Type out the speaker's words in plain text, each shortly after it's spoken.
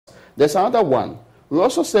There's another one. We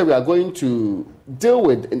also said we are going to deal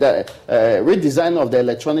with the redesign of the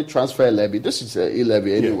electronic transfer levy. This is an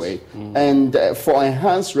e-levy anyway. Yes. And for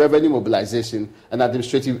enhanced revenue mobilization and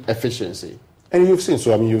administrative efficiency. And you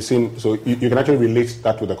can actually relate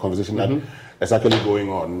that with the conversation that's actually going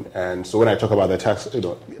on. And so when I talk about the tax,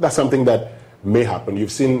 that's something that may happen.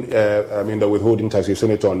 You've seen, the withholding tax, you've seen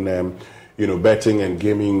it on, betting and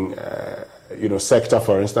gaming, sector,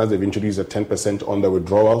 for instance. They've introduced a 10% on the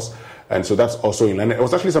withdrawals. And so that's also in line. It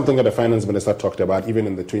was actually something that the finance minister talked about even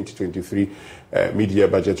in the 2023 media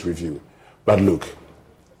budget review. But look,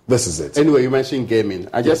 this is it. Anyway, you mentioned gaming.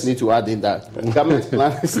 I just need to add in that government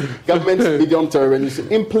medium-term revenue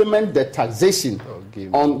implement the taxation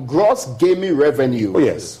on gross gaming revenue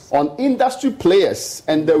on industry players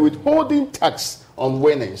and the withholding tax on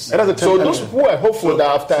winnings. So those who are hopeful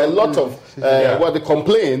that after a lot of what they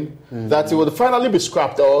complain, that it will finally be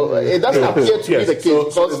scrapped, or it doesn't appear to be the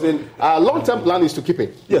case, because our long-term plan is to keep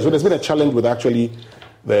it. Yeah, so there's been a challenge with actually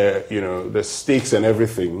the stakes and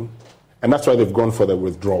everything, and that's why they've gone for the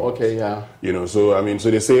withdrawal. Okay, yeah. So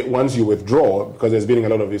they say once you withdraw, because there's been a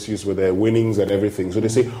lot of issues with the winnings and everything, so they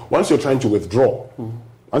say once you're trying to withdraw,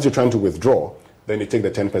 then you take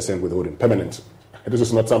the 10% withholding, permanent. This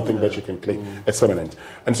is not something that you can claim. It's permanent.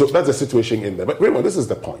 And so that's the situation in there. But remember, this is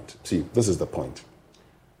the point. See, this is the point.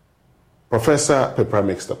 Professor Pepra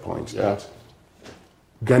makes the point that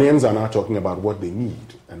Ghanaians are now talking about what they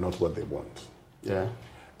need and not what they want. Yeah.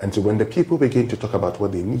 And so when the people begin to talk about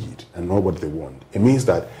what they need and not what they want, it means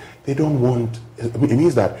that they don't want, it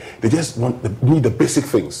means that they just need the basic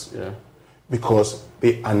things. Yeah. Because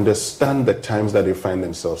they understand the times that they find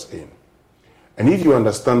themselves in. And if you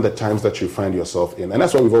understand the times that you find yourself in, and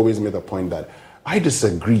that's why we've always made the point that I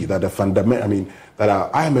disagree that that our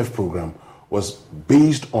IMF program was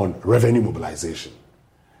based on revenue mobilization.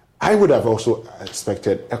 I would have also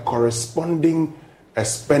expected a corresponding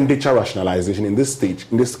expenditure rationalization in this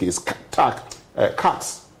case,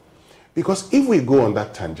 cuts. Because if we go on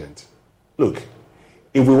that tangent, look,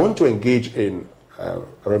 if we want to engage in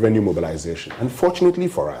revenue mobilization, unfortunately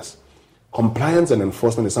for us, compliance and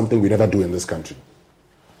enforcement is something we never do in this country.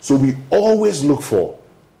 So we always look for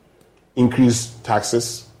increased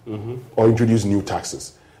taxes or introduce new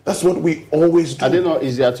taxes. That's what we always do. Are they not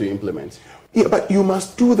easier to implement? Yeah, but you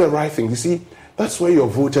must do the right thing. You see, that's why you're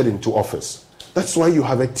voted into office. That's why you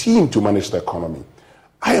have a team to manage the economy.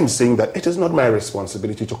 I am saying that it is not my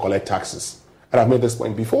responsibility to collect taxes. And I've made this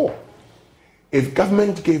point before. If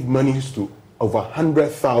government gave monies to over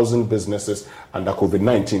 100,000 businesses under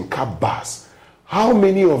COVID-19 cap bars, how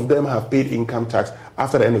many of them have paid income tax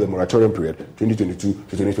after the end of the moratorium period, 2022 to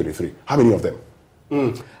 2023? How many of them?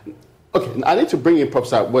 Okay, I need to bring in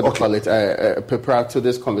Pepra to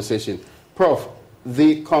this conversation. Prof,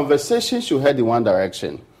 the conversation should head in one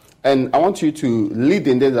direction, and I want you to lead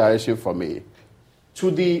in this direction for me.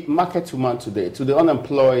 To the market woman today, to the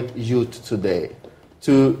unemployed youth today,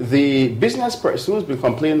 to the business person who's been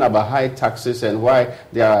complaining about high taxes and why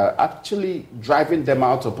they are actually driving them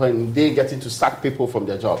out of and they getting to sack people from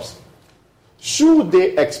their jobs. Should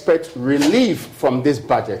they expect relief from this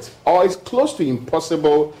budget? Or it's close to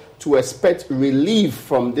impossible to expect relief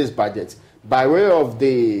from this budget by way of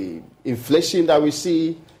the inflation that we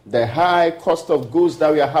see, the high cost of goods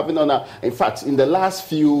that we are having on our... In fact, in the last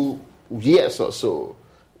few years or so,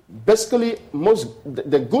 basically,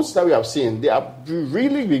 the goods that we have seen, they are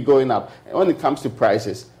really going up when it comes to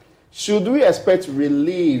prices. Should we expect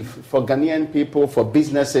relief for Ghanaian people, for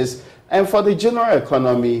businesses, and for the general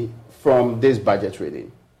economy from this budget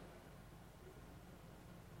reading?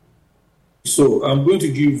 So I'm going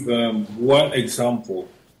to give one example,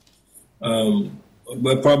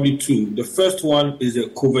 but probably two. The first one is the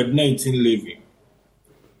COVID-19 levy.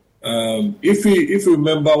 If you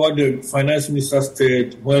remember what the finance minister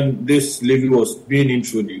said when this levy was being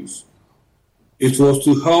introduced, it was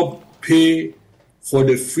to help pay for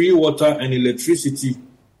the free water and electricity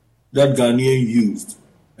that Ghanaians used.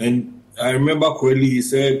 And I remember correctly, he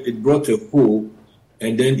said it brought a hole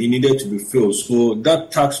and then it needed to be filled. So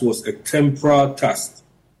that tax was a temporary tax.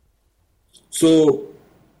 So,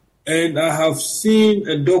 and I have seen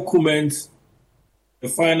a document, the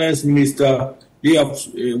finance minister, they have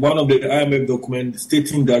one of the IMF documents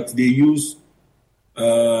stating that they use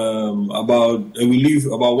about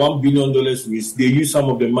 $1 billion, which they use some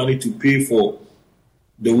of the money to pay for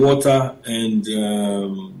the water and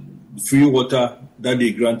free water that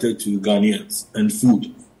they granted to Ghanaians and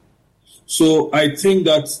food. So I think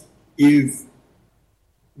that if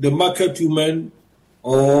the market woman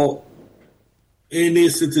or any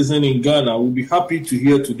citizen in Ghana will be happy to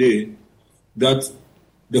hear today that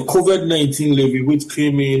the COVID-19 levy, which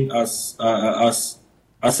came in as a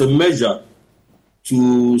measure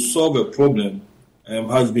to solve a problem,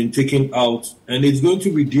 has been taken out, and it's going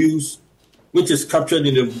to reduce, which is captured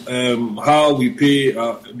in the how we pay,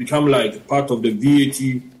 become like part of the VAT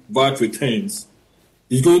returns.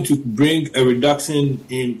 It's going to bring a reduction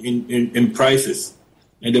in prices,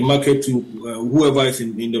 and the market to whoever is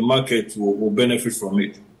in the market will benefit from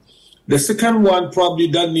it. The second one probably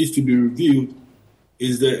that needs to be reviewed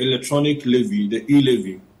is the electronic levy, the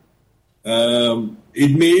e-levy.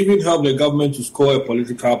 It may even help the government to score a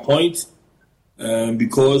political point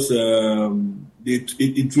because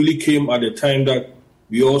it really came at a time that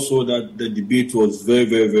we all saw that the debate was very,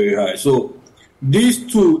 very, very high. So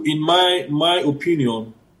these two, in my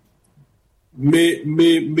opinion,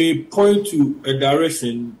 may point to a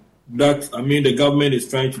direction that, the government is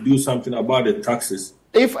trying to do something about the taxes.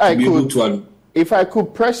 If I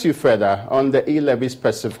could press you further on the e-levy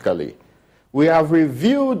specifically, we have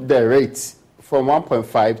reviewed the rates from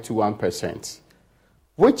 1.5 to 1%.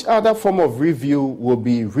 Which other form of review will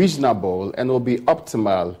be reasonable and will be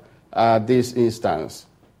optimal at this instance?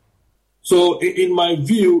 So, in my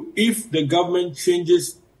view, if the government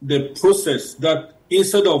changes the process that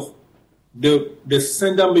instead of the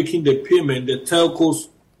sender making the payment, the telcos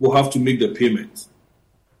will have to make the payment.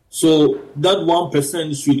 So that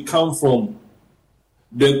 1% should come from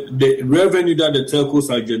the revenue that the telcos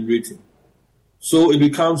are generating. So it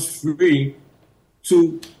becomes free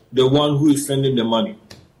to the one who is sending the money.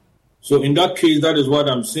 So in that case, that is what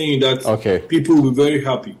I'm saying, that people will be very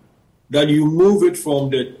happy that you move it from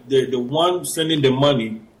the one sending the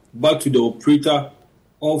money back to the operator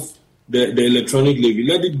of the electronic levy.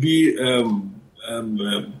 Let it be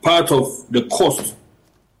part of the cost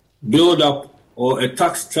build up or a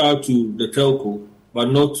tax charge to the telco,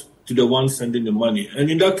 but not to the one sending the money. And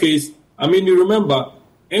in that case, you remember,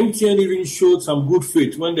 MTN even showed some good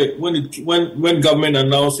faith when government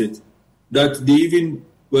announced it, that they even,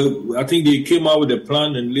 I think they came out with a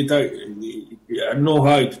plan, and later I know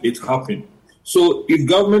how it happened. So if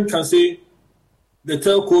government can say, the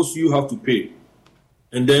telcos you have to pay,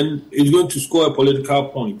 and then it's going to score a political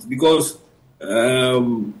point, because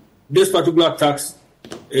this particular tax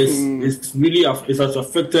is really has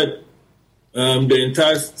affected the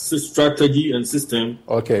entire strategy and system.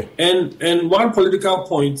 Okay. And one political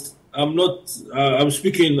point, I'm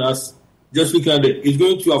speaking as just looking at it, is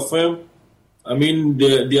going to affirm,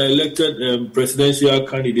 the elected presidential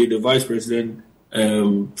candidate, the vice president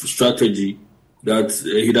strategy, that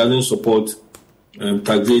he doesn't support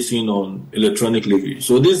taxation on electronic levy.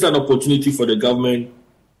 So this is an opportunity for the government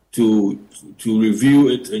to review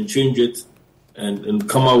it and change it and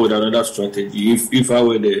come out with another strategy. If I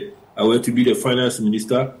were to be the finance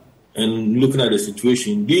minister and looking at the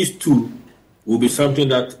situation, these two will be something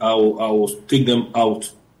that I will take them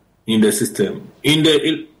out in the system. In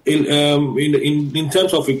terms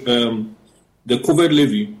of the COVID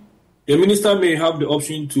levy, the minister may have the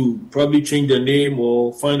option to probably change the name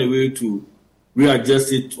or find a way to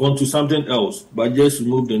readjust it onto something else, but just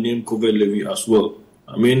remove the name COVID levy as well.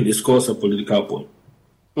 It scores a political point.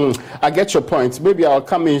 I get your point. Maybe I'll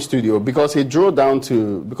come in studio because he drew down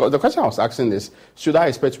to, because the question I was asking is, should I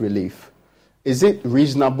expect relief? Is it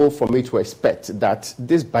reasonable for me to expect that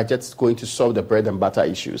this budget is going to solve the bread and butter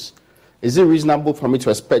issues? Is it reasonable for me to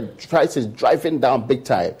expect prices driving down big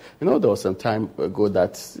time? There was some time ago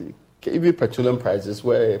that even petroleum prices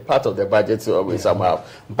were part of the budget somehow.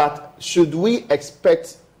 But should we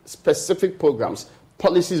expect specific programs,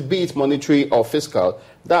 policies, be it monetary or fiscal,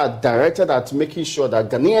 that are directed at making sure that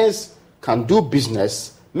Ghanaians can do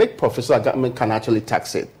business, make profits so that government can actually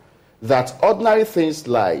tax it? That ordinary things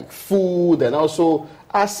like food and also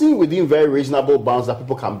are seen within very reasonable bounds that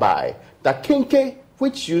people can buy. That Kinke,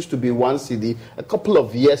 which used to be 1 cedi a couple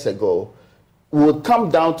of years ago, would come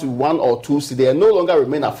down to 1 or 2 cedi and no longer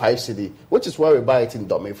remain at 5 cedi, which is why we buy it in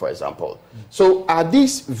Dome, for example. So are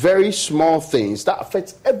these very small things that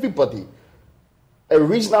affect everybody a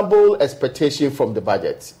reasonable expectation from the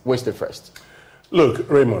budget? Where's the first? Look,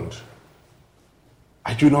 Raymond,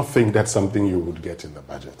 I do not think that's something you would get in the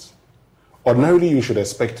budget. Ordinarily, you should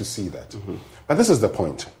expect to see that. Mm-hmm. But this is the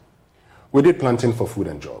point. We did planting for food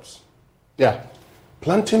and jobs. Yeah.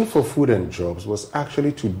 Planting for food and jobs was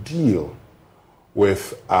actually to deal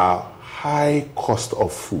with a high cost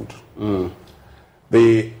of food.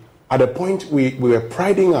 At a point, we were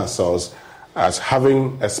priding ourselves as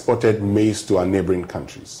having exported maize to our neighboring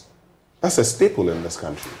countries. That's a staple in this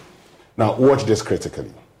country. Now, watch this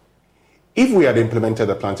critically. If we had implemented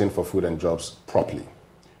the planting for food and jobs properly,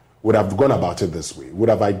 would have gone about it this way, would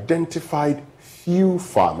have identified few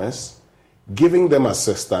farmers, giving them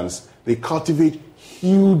assistance. They cultivate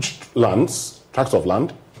huge tracts of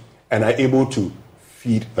land, and are able to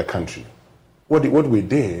feed the country. What we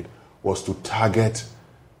did was to target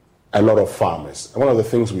a lot of farmers. And one of the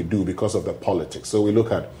things we do because of the politics, so we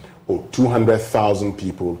look at, 200,000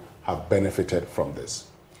 people have benefited from this.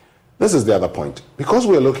 This is the other point. Because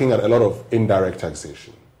we're looking at a lot of indirect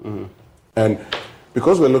taxation, and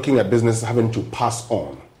because we're looking at businesses having to pass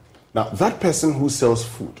on, now that person who sells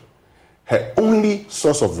food, her only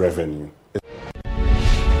source of revenue is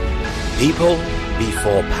people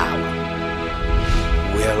before power.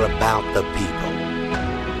 We're about the people,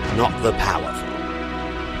 not the powerful.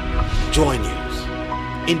 Joy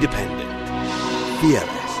News, independent,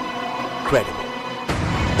 fearless, credible.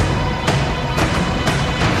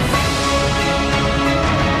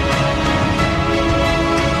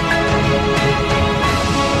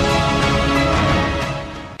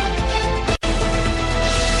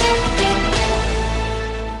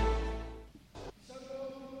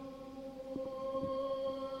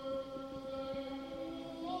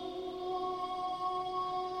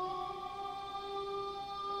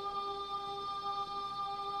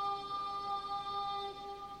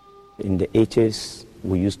 In the 80s,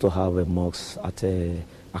 we used to have a mosque at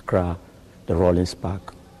Accra, the Rollins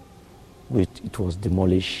Park, which it was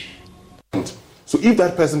demolished. So if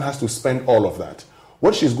that person has to spend all of that,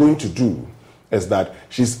 what she's going to do is that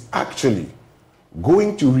she's actually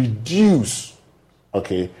going to reduce,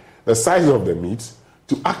 the size of the meat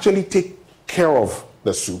to actually take care of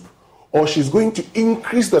the soup, or she's going to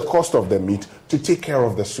increase the cost of the meat to take care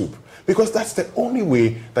of the soup, because that's the only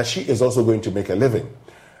way that she is also going to make a living.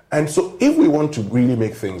 And so if we want to really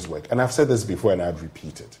make things work, and I've said this before and I'd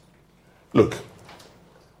repeat it, look,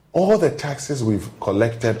 all the taxes we've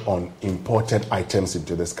collected on imported items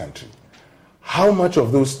into this country, how much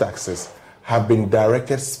of those taxes have been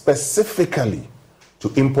directed specifically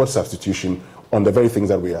to import substitution on the very things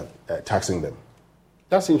that we are taxing them?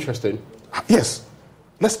 That's interesting. Yes.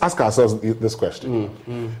 Let's ask ourselves this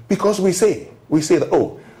question. Because we say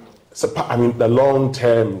that, the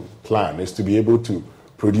long-term plan is to be able to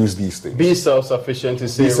produce these things. Be self-sufficient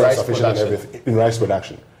in rice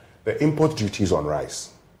production. The import duties on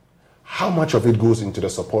rice, how much of it goes into the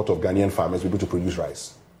support of Ghanaian farmers to be able to produce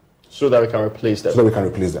rice? So that we can replace them. So that we can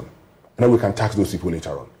replace them. And then we can tax those people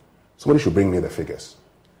later on. Somebody should bring me the figures.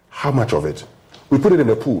 How much of it? We put it in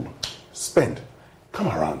a pool, spend, come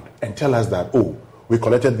around and tell us that, we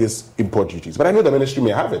collected these import duties. But I know the ministry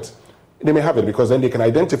may have it. They may have it because then they can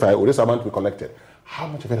identify, this amount we collected. How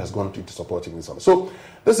much of it has gone into supporting this? So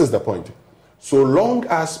this is the point. So long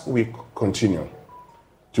as we continue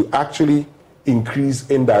to actually increase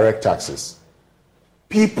indirect taxes,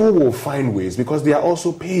 people will find ways because they are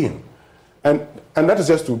also paying. And that is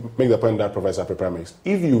just to make the point that Professor Prepra makes.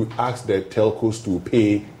 If you ask the telcos to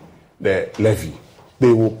pay the levy,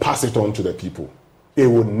 they will pass it on to the people. They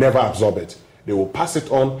will never absorb it. They will pass it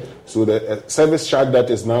on. So the service charge that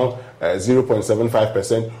is now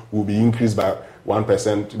 0.75% will be increased by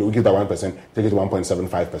 1%. They will give that 1%, take it to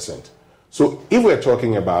 1.75%. So if we're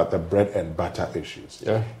talking about the bread and butter issues,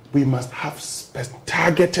 we must have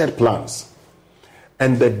targeted plans.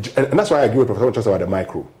 And that's why I agree with Professor talks about the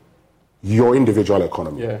micro, your individual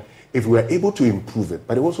economy. Yeah. If we're able to improve it,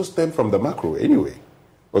 but it also stems from the macro anyway.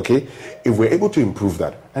 If we're able to improve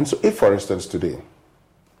that. And so if, for instance, today,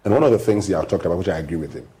 and one of the things I've talked about, which I agree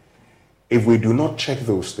with him, if we do not check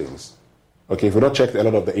those things, if we don't check a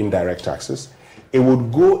lot of the indirect taxes, it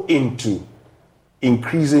would go into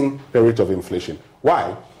increasing the rate of inflation.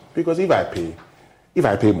 Why? Because if I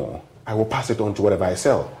pay more, I will pass it on to whatever I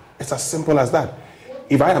sell. It's as simple as that.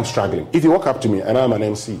 If I am struggling, if you walk up to me and I'm an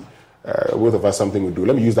MC, both of us something we do,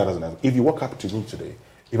 let me use that as an example. If you walk up to me today,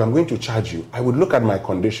 if I'm going to charge you, I would look at my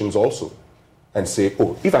conditions also and say,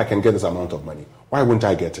 if I can get this amount of money, why wouldn't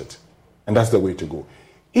I get it? And that's the way to go.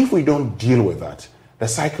 If we don't deal with that, the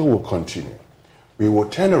cycle will continue. We will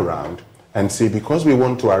turn around and say, because we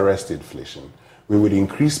want to arrest inflation, we would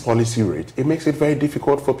increase policy rate. It makes it very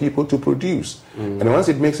difficult for people to produce. And once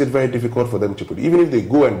it makes it very difficult for them to produce, even if they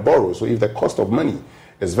go and borrow, so if the cost of money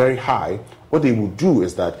is very high, what they will do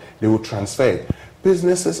is that they will transfer it.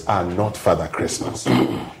 Businesses are not Father Christmas.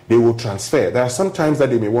 They will transfer. There are some times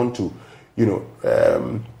that they may want to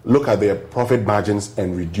look at their profit margins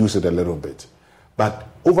and reduce it a little bit. But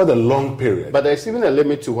over the long period... But there's even a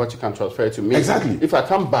limit to what you can transfer to me. Exactly. If I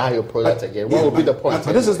can't buy your product again, what would be the point?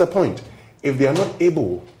 But this is the point. If they are not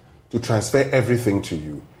able to transfer everything to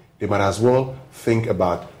you, they might as well think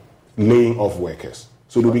about laying off workers.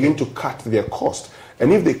 So they begin to cut their cost.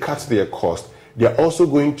 And if they cut their cost, they are also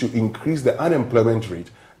going to increase the unemployment rate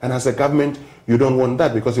And as a government, you don't want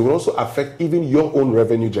that because it will also affect even your own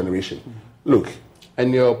revenue generation. Look.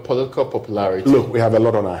 And your political popularity. Look, we have a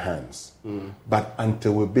lot on our hands. But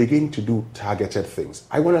until we begin to do targeted things,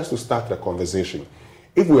 I want us to start the conversation.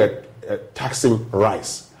 If we're taxing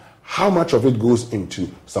rice, how much of it goes into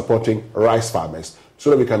supporting rice farmers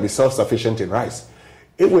so that we can be self-sufficient in rice?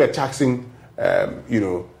 If we're taxing,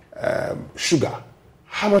 sugar,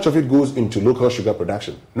 how much of it goes into local sugar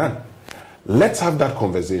production? None. Let's have that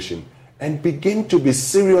conversation and begin to be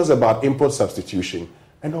serious about import substitution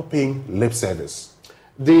and not paying lip service.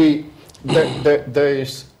 There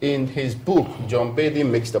is, in his book, John Beatty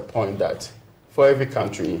makes the point that for every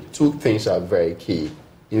country, two things are very key: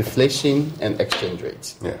 inflation and exchange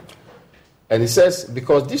rates. Yeah. And he says,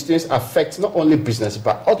 because these things affect not only business,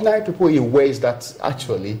 but ordinary people in ways that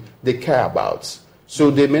actually they care about.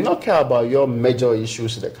 So they may not care about your major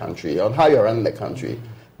issues in the country, on how you're running the country,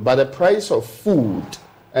 but the price of food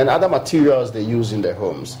and other materials they use in their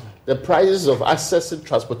homes, the prices of accessing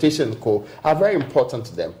transportation are very important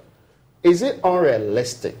to them. Is it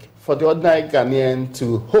unrealistic for the ordinary Ghanaian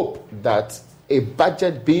to hope that a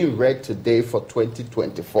budget being read today for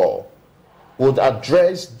 2024 would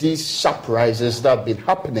address these sharp rises that have been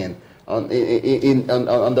happening on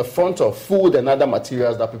the front of food and other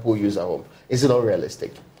materials that people use at home? Is it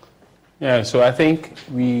unrealistic? Yeah, so I think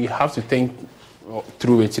we have to think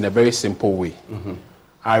through it in a very simple way.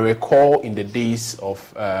 I recall in the days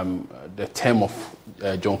of the term of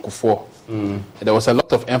John Kufuor, there was a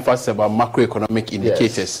lot of emphasis about macroeconomic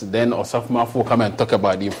indicators. Yes. Then Osaf Mafo come and talk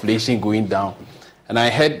about the inflation going down. And I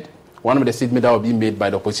heard one of the statements that was being made by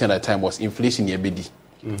the opposition at the time was inflation yebedi,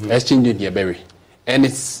 exchange in yeberry. And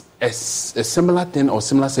it's a similar thing or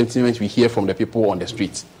similar sentiment we hear from the people on the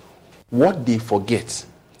streets. What they forget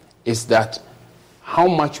is that how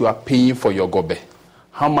much you are paying for your gobe,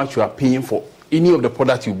 how much you are paying for any of the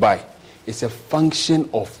products you buy, is a function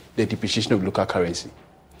of the depreciation of local currency.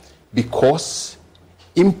 Because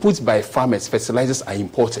inputs by farmers, fertilizers, are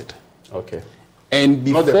imported. Okay. And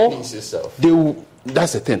before, not the beans itself.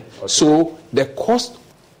 That's the thing. Okay. So the cost,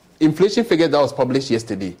 inflation figure that was published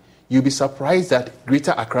yesterday, you'll be surprised that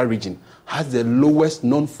Greater Accra region has the lowest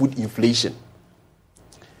non-food inflation.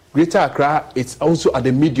 Greater Accra, it's also at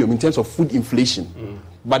the medium in terms of food inflation.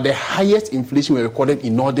 But the highest inflation were recorded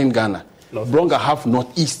in northern Ghana. Bronga half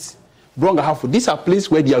northeast. Bronga half, these are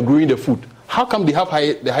places where they are growing the food. How come they have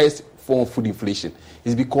the highest form of food inflation?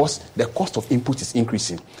 It's because the cost of input is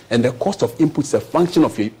increasing. And the cost of input is a function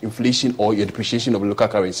of your inflation or your depreciation of local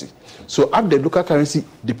currency. So as the local currency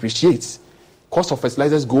depreciates, cost of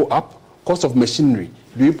fertilizers go up, cost of machinery.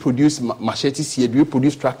 Do you produce machetes here? Do you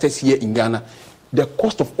produce tractors here in Ghana? The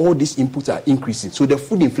cost of all these inputs are increasing. So the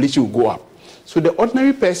food inflation will go up. So the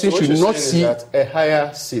ordinary person should not see that a higher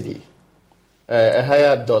cedi, a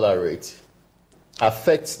higher dollar rate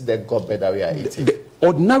affects the gobe that we are eating.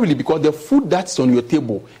 Ordinarily, because the food that's on your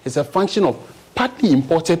table is a function of partly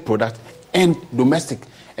imported product and domestic.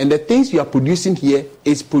 And the things you are producing here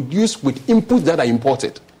is produced with inputs that are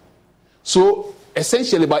imported. So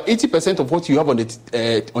essentially, about 80% of what you have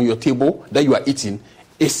on your table that you are eating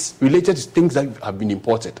is related to things that have been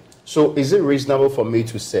imported. So is it reasonable for me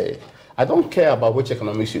to say, I don't care about which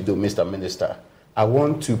economics you do, Mr. Minister, I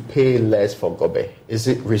want to pay less for gobe? Is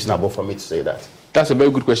it reasonable for me to say that? That's a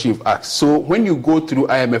very good question you've asked. So when you go through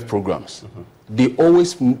IMF programs, they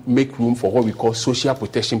always make room for what we call social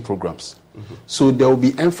protection programs. So there will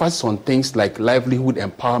be emphasis on things like livelihood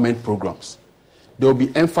empowerment programs. There will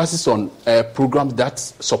be emphasis on programs that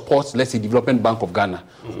support, let's say, Development Bank of Ghana,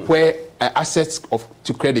 where assets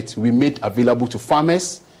to credit will be made available to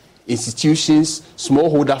farmers, institutions,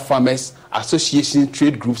 smallholder farmers, associations,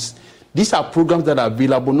 trade groups. These are programs that are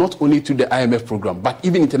available not only to the IMF program, but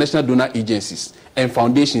even international donor agencies and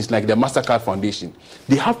foundations like the MasterCard Foundation.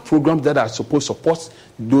 They have programs that are supposed to support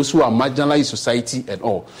those who are marginalized in society and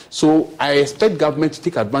all. So I expect government to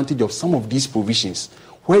take advantage of some of these provisions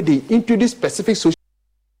where they introduce specific social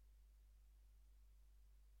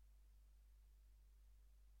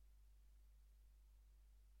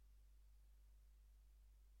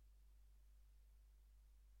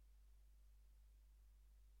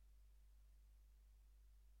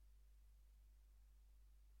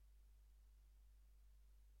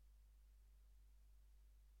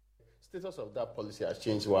status of that policy has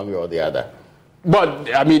changed one way or the other.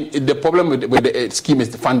 But, I mean, the problem with the scheme is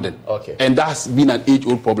the funding. Okay. And that's been an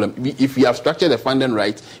age-old problem. If we have structured the funding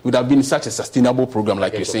right, it would have been such a sustainable program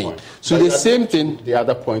like you're saying. So the same thing... The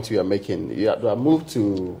other point you are making, you have moved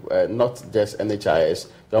to not just NHIS,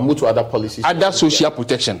 you have moved to other policies. Other social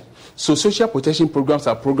protection. So social protection programs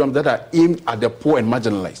are programs that are aimed at the poor and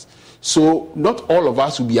marginalized. So not all of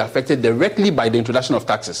us will be affected directly by the introduction of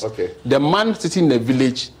taxes. Okay. The man sitting in a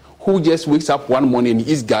village who just wakes up one morning and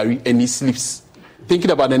he eats gari and he sleeps, thinking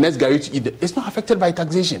about the next gari to eat, is not affected by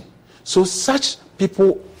taxation. So such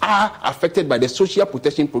people are affected by the social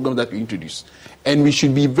protection program that we introduce. And we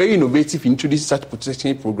should be very innovative in introducing such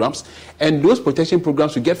protection programs. And those protection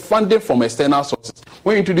programs will get funded from external sources.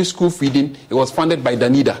 When we introduced school feeding, it was funded by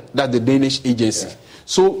Danida, that's the Danish agency. Yeah.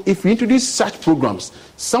 So if we introduce such programs,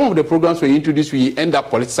 some of the programs we introduce, we end up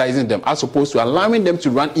politicizing them as opposed to allowing them to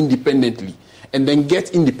run independently and then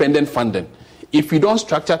get independent funding. If we don't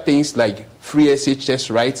structure things like free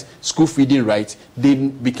SHS rights, school feeding rights, they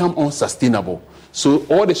become unsustainable. So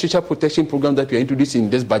all the social protection programs that we are introducing in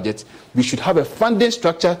this budget, we should have a funding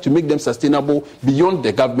structure to make them sustainable beyond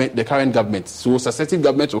the government, the current government. So successive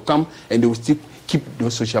governments will come and they will still keep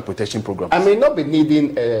those social protection programs. I may not be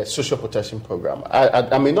needing a social protection program.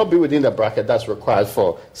 I may not be within the bracket that's required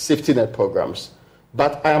for safety net programs.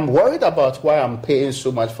 But I am worried about why I'm paying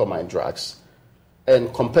so much for my drugs.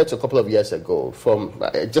 And compared to a couple of years ago, from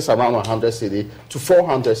just around 100 cedi to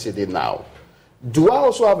 400 cedi now. Do I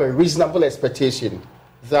also have a reasonable expectation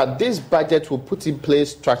that this budget will put in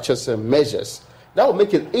place structures and measures that will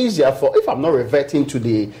make it easier for, if I'm not reverting to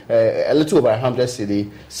the a little over 100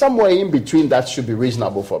 cedi, somewhere in between that should be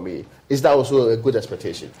reasonable for me? Is that also a good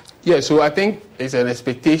expectation? Yeah, so I think it's an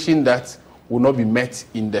expectation that will not be met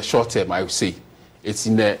in the short term, I would say. It's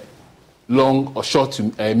in the long or short to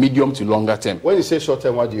medium to longer term. When you say short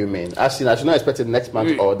term, what do you mean? As in, I should not expect it next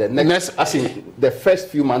month or the next as in the first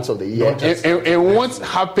few months of the year. It won't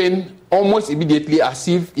happen almost immediately, as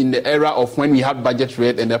if in the era of when we had budget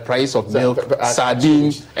rate and the price of milk,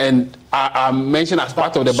 sardines, and are mentioned as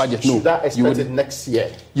part of the budget. No, should I expect it next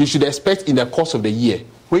year? You should expect in the course of the year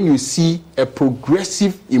when you see a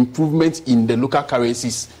progressive improvement in the local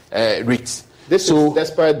currencies rates. This is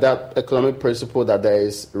despite that economic principle that there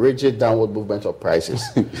is rigid downward movement of prices.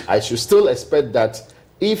 I should still expect that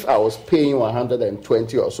if I was paying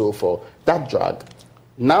 120 or so for that drug,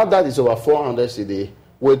 now that is over 400 cedi,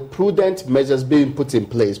 with prudent measures being put in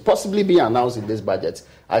place, possibly being announced in this budget,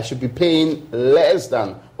 I should be paying less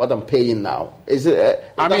than what I'm paying now. Is it?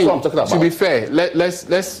 That's what I'm talking about. To be fair,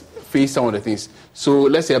 let's face some of the things. So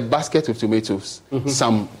let's say a basket of tomatoes,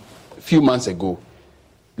 some few months ago,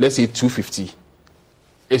 let's say 250.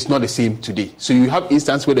 It's not the same today. So you have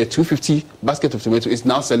instances where the 250 basket of tomato is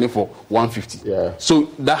now selling for 150. Yeah. So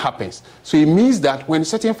that happens. So it means that when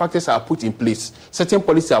certain factors are put in place, certain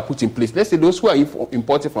policies are put in place, let's say those who are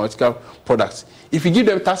importing pharmaceutical products, if you give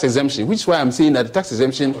them tax exemption, which is why I'm saying that the tax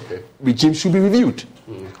exemption regime should be reviewed.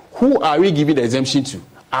 Who are we giving the exemption to?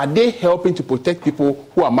 Are they helping to protect people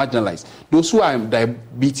who are marginalized? Those who are in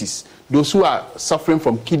diabetes, those who are suffering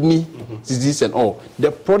from kidney disease and all.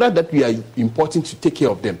 The product that we are importing to take care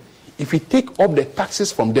of them, if we take up the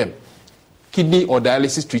taxes from them, kidney or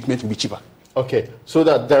dialysis treatment will be cheaper. Okay, so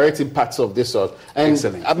that direct impacts of this sort. And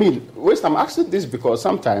excellent. I mean, West, I'm asking this because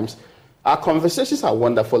sometimes our conversations are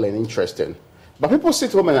wonderful and interesting. But people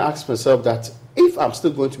sit home and ask themselves that if I'm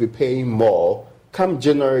still going to be paying more come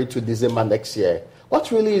January to December next year, what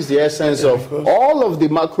really is the essence of all of the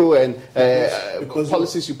macro and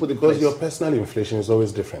policies you put in place? Because your personal inflation is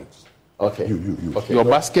always different. Okay. Okay. Your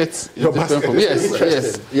basket is different from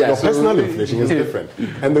yes. Your personal inflation is different.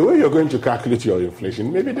 And the way you're going to calculate your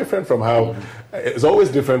inflation may be different from how it's always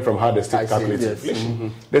different from how the state calculates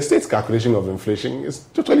inflation. The state's calculation of inflation is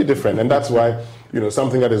totally different. And that's why,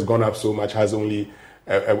 something that has gone up so much has only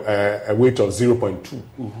a weight of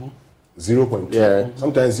 0.2. 0.2,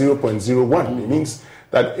 sometimes 0.01. It means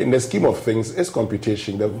that in the scheme of things, its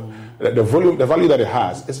computation, the value that it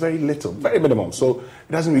has is very little, very minimum. So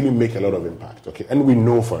it doesn't really make a lot of impact. Okay, and we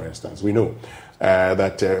know, for instance,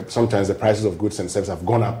 that sometimes the prices of goods and services have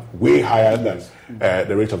gone up way higher than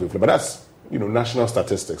the rate of inflation. But that's national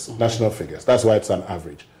statistics, national figures. That's why it's an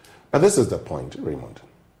average. But this is the point, Raymond.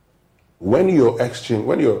 When your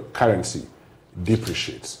currency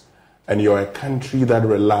depreciates, and you're a country that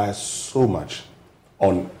relies so much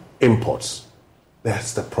on imports,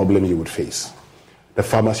 that's the problem you would face. The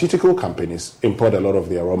pharmaceutical companies import a lot of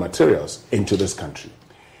their raw materials into this country.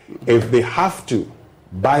 If they have to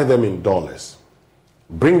buy them in dollars,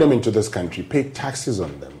 bring them into this country, pay taxes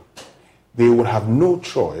on them, they would have no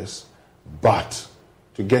choice but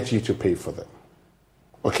to get you to pay for them.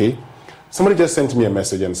 Okay? Somebody just sent me a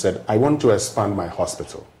message and said, I want to expand my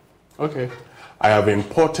hospital. Okay. I have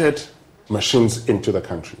imported machines into the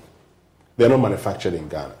country. They're not manufactured in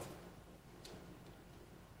Ghana.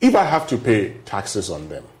 If I have to pay taxes on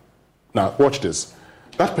them, now watch this,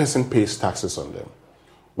 that person pays taxes on them.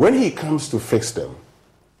 When he comes to fix them,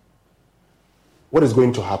 what is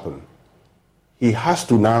going to happen? he has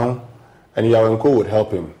to now, and Yawenko would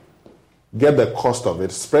help him, get the cost of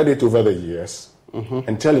it, spread it over the years,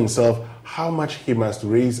 and tell himself how much he must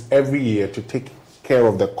raise every year to take care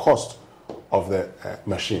of the cost of the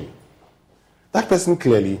machine. That person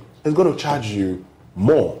clearly is going to charge you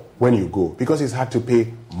more when you go because he's had to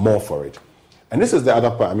pay more for it. And this is the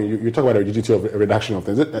other part. I mean, you talk about the rigidity of reduction of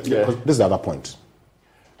things. This is the other point.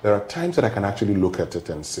 There are times that I can actually look at it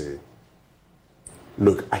and say,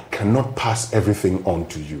 look, I cannot pass everything on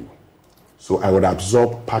to you. So I would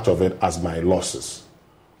absorb part of it as my losses,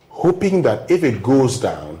 hoping that if it goes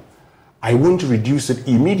down, I won't reduce it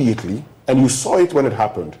immediately. And you saw it when it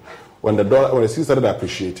happened. When the cedi started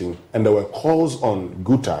appreciating and there were calls on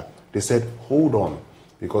Guta, they said, hold on.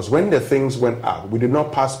 Because when the things went up, we did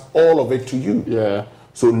not pass all of it to you. Yeah.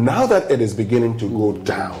 So now that it is beginning to go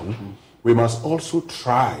down, we must also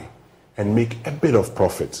try and make a bit of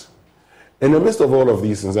profit. In the midst of all of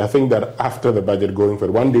these things, I think that after the budget going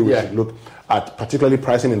forward, one day we should look at particularly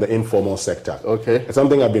pricing in the informal sector. Okay. It's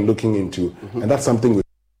something I've been looking into, and that's something we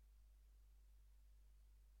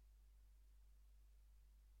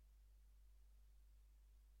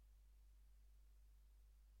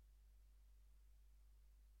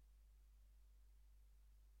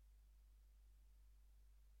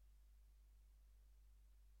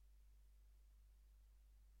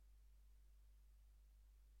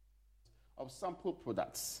of sample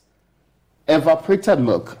products. Evaporated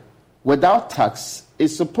milk without tax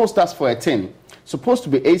is supposed, that's for a tin, supposed to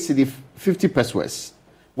be ACD 50 pesos.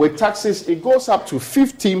 With taxes, it goes up to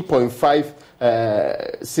 15.5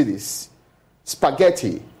 cedis.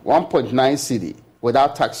 Spaghetti, 1.9 cedi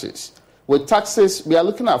without taxes. With taxes, we are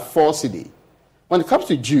looking at 4 cedi. When it comes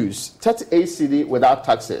to juice, 38 cedi without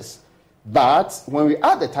taxes. But when we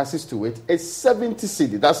add the taxes to it, it's 70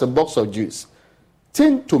 cedi. That's a box of juice.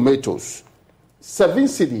 Tin tomatoes, 7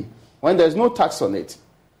 cedi when there's no tax on it.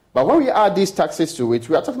 But when we add these taxes to it,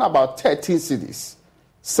 we are talking about 13 cedis.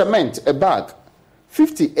 Cement, a bag,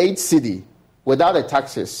 58 cedi without the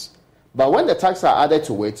taxes. But when the taxes are added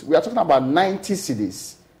to it, we are talking about 90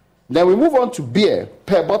 cedis. Then we move on to beer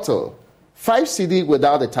per bottle, 5 cedi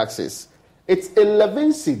without the taxes. It's 11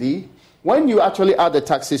 cedi when you actually add the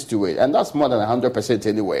taxes to it, and that's more than 100%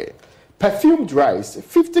 anyway. Perfumed rice,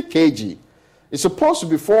 50 kg. It's supposed to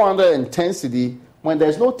be 410 cedi when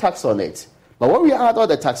there's no tax on it. But when we add all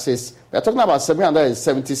the taxes, we're talking about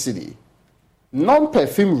 770 cedi.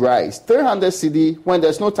 Non-perfumed rice, 300 cedi when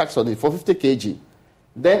there's no tax on it for 50 kg.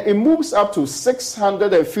 Then it moves up to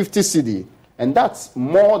 650 cedi, and that's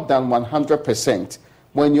more than 100%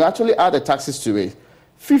 when you actually add the taxes to it.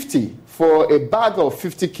 50 for a bag of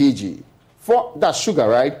 50 kg. That's sugar,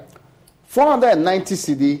 right? 490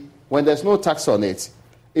 cedi when there's no tax on it.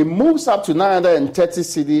 It moves up to 930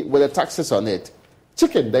 cedi with the taxes on it.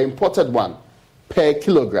 Chicken, the imported one, per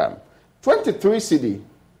kilogram. 23 cedi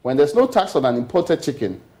when there's no tax on an imported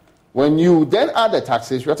chicken. When you then add the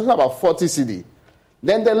taxes, we're talking about 40 cedi.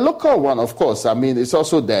 Then the local one, of course, I mean, it's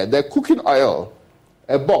also there. The cooking oil,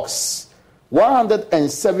 a box,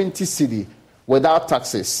 170 cedi without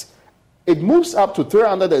taxes. It moves up to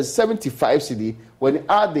 375 cedi when you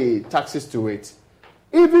add the taxes to it.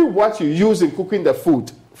 Even what you use in cooking the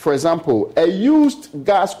food, for example, a used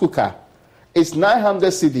gas cooker is 900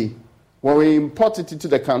 cedi when we import it into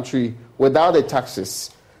the country without the taxes.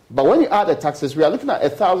 But when you add the taxes, we are looking at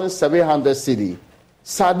 1,700 cedi.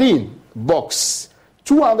 Sardine box,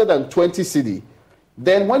 220 cedi.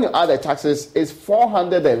 Then when you add the taxes, it's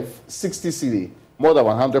 460 cedi, more than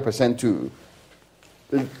 100% too.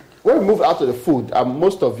 When we move out to the food,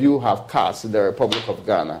 most of you have cars in the Republic of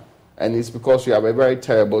Ghana, and it's because we have a very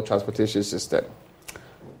terrible transportation system.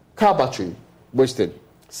 Car battery, wasted.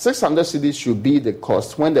 600 cedis should be the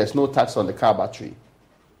cost when there's no tax on the car battery.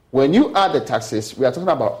 When you add the taxes, we are talking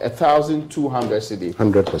about 1,200 cedi.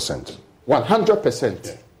 100%. 100%.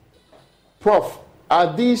 Yeah. Prof,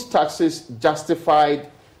 are these taxes justified,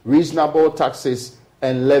 reasonable taxes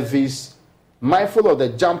and levies, mindful of the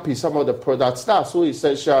jump in some of the products that are so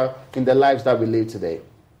essential in the lives that we live today?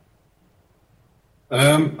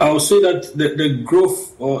 I would say that the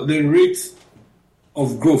growth or the rate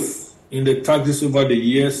of growth in the taxes over the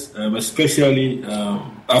years, especially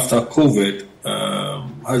after COVID,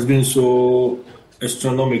 has been so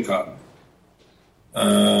astronomical.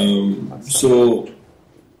 And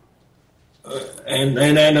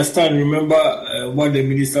I understand, remember what the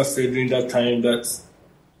minister said during that time, that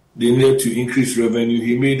they needed to increase revenue.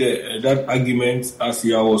 He made that argument, as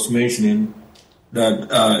he was mentioning, that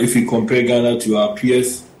if you compare Ghana to our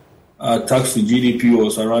peers, tax to GDP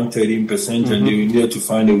was around 13%, and they needed to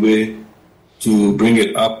find a way to bring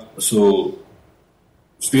it up. So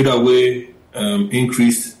straight away,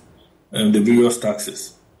 increase the various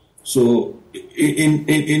taxes. So, in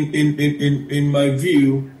my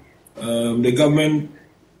view, the government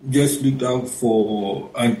just looked out for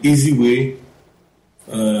an easy way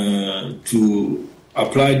to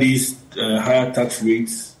apply these higher tax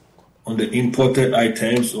rates on the imported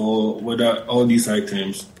items, or whether all these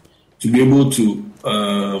items, to be able to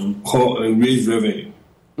raise revenue.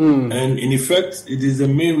 And in effect, it is the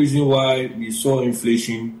main reason why we saw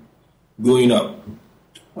inflation going up.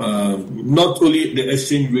 Not only the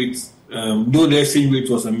exchange rates, though the exchange rate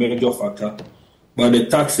was a major factor, but the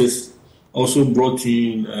taxes also brought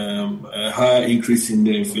in a higher increase in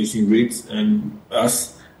the inflation rates. And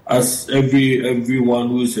as everyone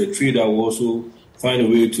who is a trader will also find a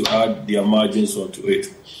way to add their margins onto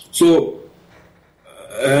it. So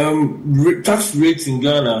tax rates in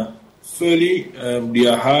Ghana, fairly, they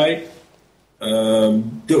are high.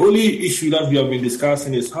 The only issue that we have been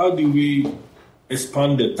discussing is how do we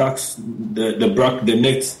expand the tax, the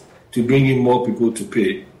net, to bring in more people to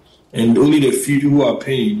pay. And only the few who are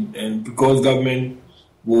paying, and because government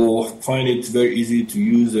will find it very easy to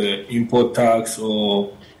use import tax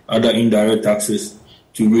or other indirect taxes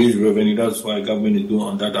to raise revenue, that's why government is going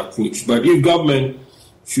on that approach. But if government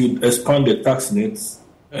should expand the tax nets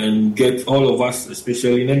and get all of us,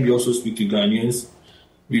 especially, then we also speak to Ghanaians,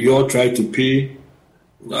 we all try to pay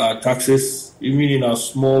taxes, even in a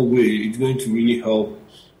small way, it's going to really help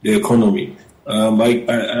the economy.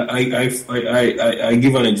 I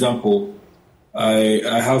give an example.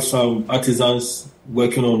 I have some artisans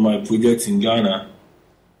working on my projects in Ghana,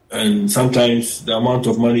 and sometimes the amount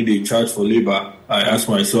of money they charge for labor, I ask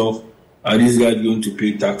myself, are these guys going to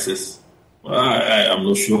pay taxes? I am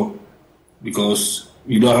not sure, because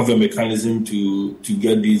we don't have a mechanism to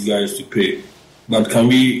get these guys to pay. But can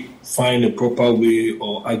we find a proper way,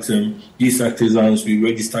 or ask them, these artisans, we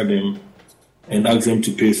register them and ask them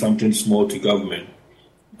to pay something small to government?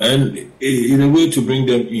 And in a way to bring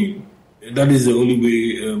them in. That is the only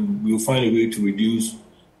way we'll find a way to reduce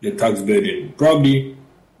the tax burden. Probably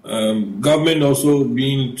government also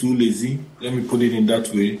being too lazy, let me put it in that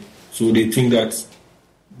way, so they think that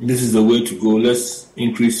this is the way to go, let's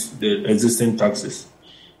increase the existing taxes.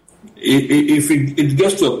 If it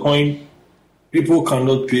gets to a point people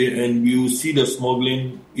cannot pay, and we will see the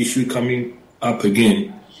smuggling issue coming up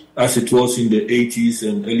again, as it was in the 80s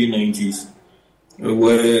and early 90s,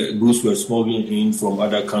 where goods were smuggled in from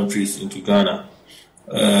other countries into Ghana.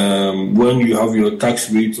 When you have your tax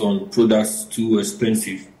rates on products too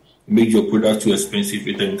expensive, make your products too expensive,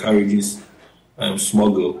 it encourages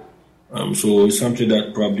smuggle. So it's something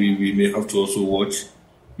that probably we may have to also watch.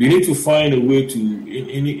 We need to find a way to,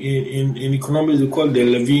 in economics, they call it the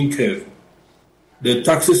levying curve. The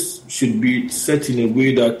taxes should be set in a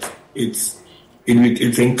way that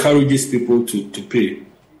it encourages people to pay,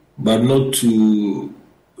 but not to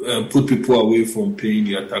put people away from paying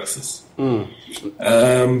their taxes.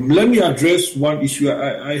 Let me address one issue.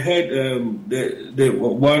 I heard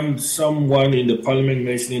someone in the parliament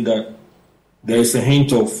mentioning that there is a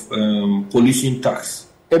hint of pollution tax.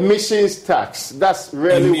 Emissions tax. That's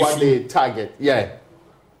really what they target. Yeah.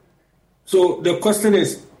 So the question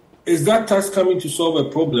is that tax coming to solve a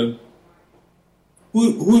problem?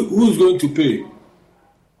 Who's going to pay?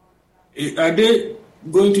 Are they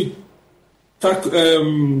going to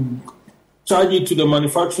charge it to the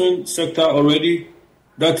manufacturing sector already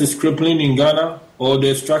that is crippling in Ghana, or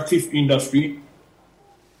the extractive industry?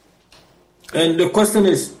 And the question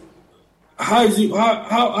is, how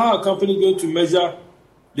are companies going to measure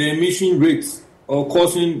the emission rates or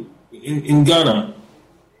causing in Ghana?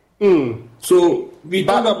 So we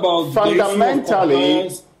talk about fundamentally,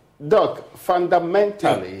 Doc,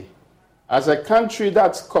 as a country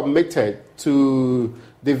that's committed to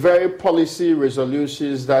the very policy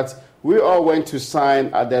resolutions that we all went to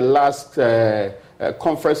sign at the last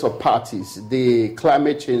conference of parties, the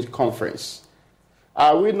climate change conference,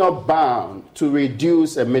 are we not bound to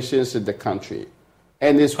reduce emissions in the country?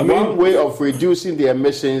 And it's one way of reducing the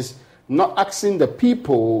emissions, not asking the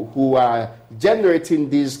people who are generating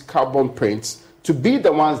these carbon prints to be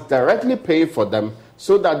the ones directly paying for them,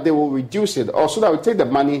 so that they will reduce it, or so that we take the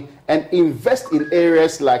money and invest in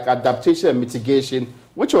areas like adaptation and mitigation,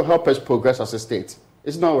 which will help us progress as a state.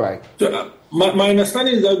 It's not right. So, my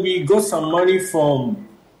understanding is that we got some money from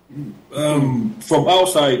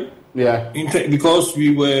outside. Yeah. Because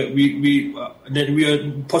we were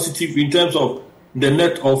positive in terms of the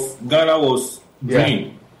net of Ghana was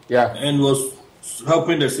green. Yeah. And was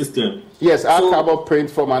helping the system. Yes, our carbon print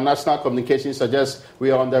from our national communication suggests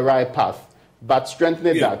we are on the right path, but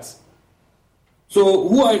strengthening that. So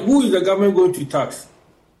who is the government going to tax?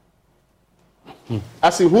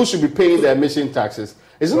 As in, who should be paying the emission taxes?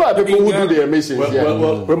 It's not people who do the emissions.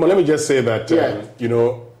 Well, Remo, let me just say that,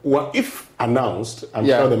 if announced, I'm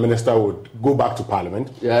sure the minister would go back to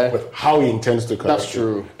Parliament with how he intends to collect That's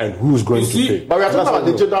true. and who's going to pay. But we are talking about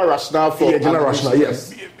the general rationale for general rationale,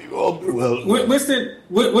 yes. Weston,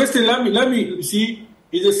 let me see.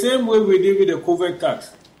 It's the same way we did with the COVID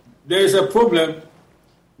tax. There is a problem.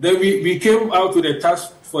 Then we came out with a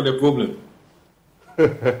tax for the problem.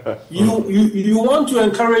 You want to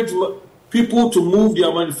encourage people to move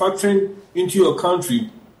their manufacturing into your country,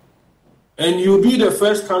 and you'll be the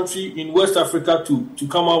first country in West Africa to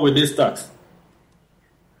come out with this tax.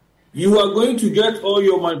 You are going to get all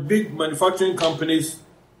your big manufacturing companies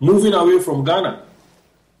moving away from Ghana.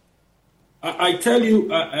 I tell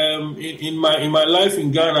you, in my life in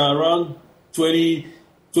Ghana, around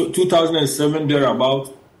 2007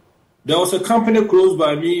 thereabout, there was a company close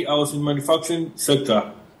by me. I was in manufacturing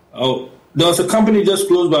sector. There was a company just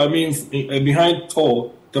close by me behind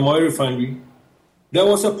the Moy Refinery. There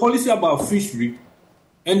was a policy about fishery,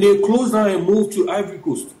 and they closed down and moved to Ivory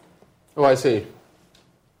Coast. Oh, I see.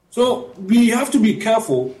 So we have to be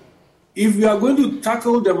careful if we are going to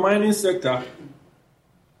tackle the mining sector,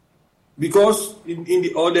 because let me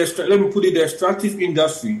put it, the extractive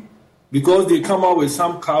industry, because they come out with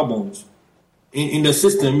some carbons in the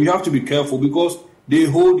system. You have to be careful because they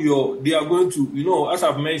are going to, as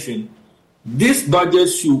I've mentioned, this budget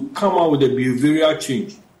should come out with a behavioral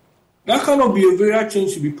change. That kind of behavioral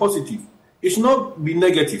change should be positive. It should not be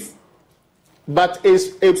negative. But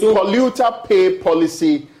is a polluter pay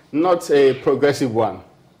policy not a progressive one?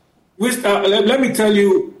 Let me tell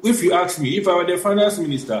you, if you ask me, if I were the finance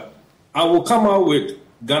minister, I will come out with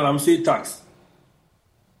galamsey tax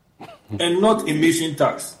and not emission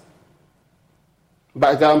tax.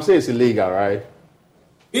 But galamsey is illegal, right?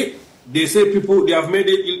 They say they have made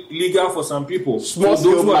it illegal for some people. Small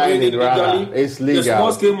scale mining, rather. It's legal. The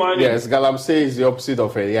small scale mining. Yes, galamsey is the opposite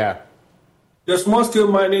of it, yeah. The small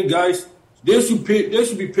scale mining guys, they should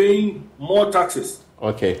be paying more taxes.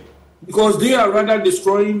 Okay. Because they are rather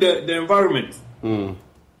destroying the environment. No,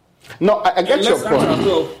 I get your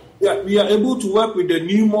point. We are able to work with the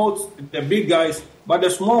new malts, the big guys, but the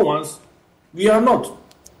small ones, we are not.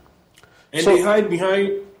 And they hide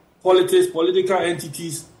behind politics, political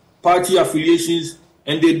entities, party affiliations,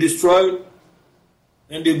 and they destroy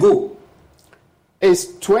and they go.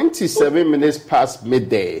 It's 27 minutes past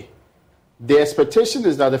midday. The expectation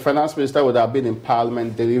is that the finance minister would have been in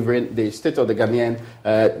Parliament delivering the State of the Ghanaian,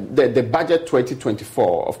 the budget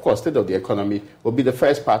 2024. Of course, State of the Economy will be the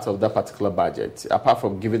first part of that particular budget, apart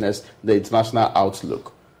from giving us the international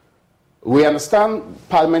outlook. We understand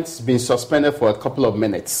Parliament has been suspended for a couple of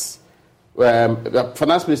minutes. The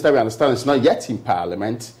finance minister, we understand, is not yet in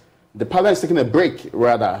Parliament. The Parliament is taking a break,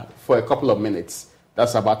 rather, for a couple of minutes.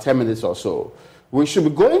 That's about 10 minutes or so. We should be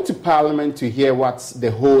going to Parliament to hear what's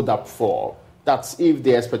the hold-up for. That's if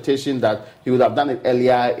the expectation that he would have done it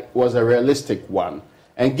earlier was a realistic one.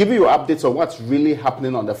 And give you updates on what's really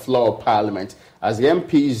happening on the floor of Parliament as the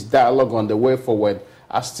MPs dialogue on the way forward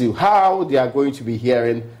as to how they are going to be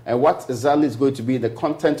hearing and what exactly is going to be the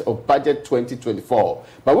content of Budget 2024.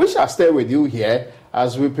 But we shall stay with you here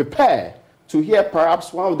as we prepare to hear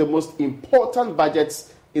perhaps one of the most important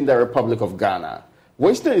budgets in the Republic of Ghana.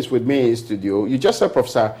 Winston is with me in studio. You just said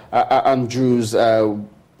Professor Andrews, of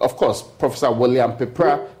course, Professor William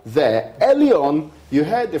Pepra there. Early on, you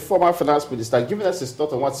heard the former finance minister giving us his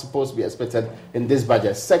thought on what's supposed to be expected in this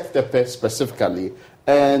budget, sector specifically.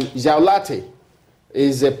 And Jaulate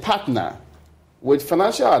is a partner with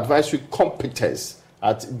financial advisory competence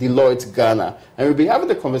at Deloitte Ghana. And we'll be having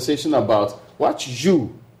a conversation about what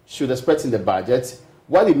you should expect in the budget,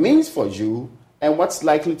 what it means for you, and what's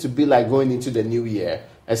likely to be like going into the new year,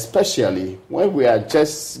 especially when we are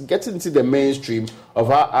just getting into the mainstream of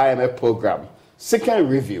our IMF program. Second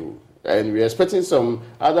review, and we're expecting some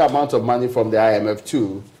other amount of money from the IMF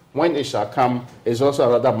too. When it shall come is also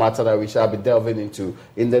another matter that we shall be delving into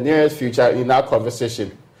in the nearest future in our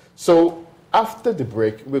conversation. So after the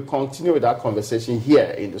break, we'll continue with our conversation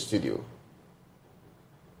here in the studio.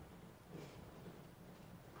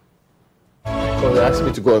 So they asked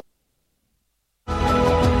me to go.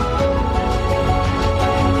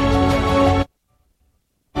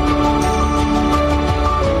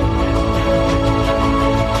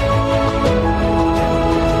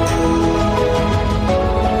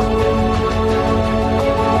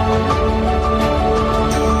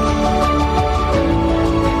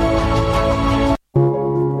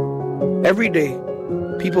 Every day,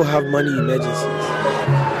 people have money emergencies.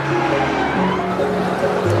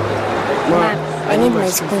 I need my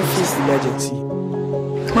school fees.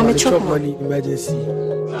 Emergency. Mama, chop money, emergency.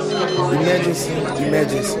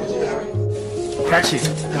 Catch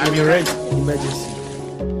it. I'm your rent, emergency.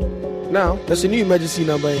 Now, there's a new emergency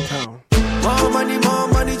number in town. More money,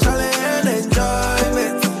 challenge and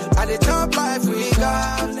enjoyment. At the top life we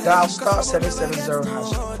got. Dial star 770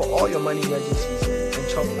 hash for all your money emergencies and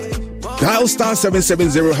chop life. Dial star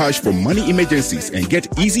 770 hash for money emergencies and get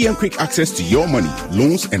easy and quick access to your money,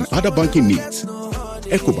 loans, and other banking needs.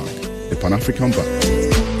 EcoBank, the Pan-African Bank.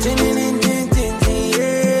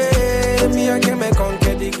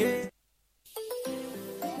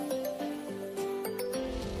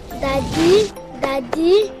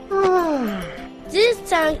 Daddy, this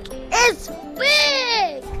tank is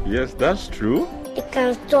big. Yes, that's true. It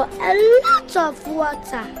can store a lot of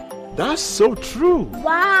water. That's so true.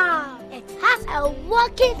 Wow, it has a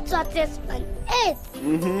working tortoise on it.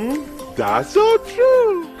 That's so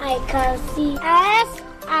true. I can see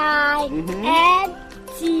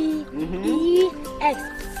SINTEX.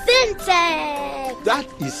 Syntax. That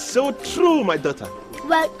is so true, my daughter.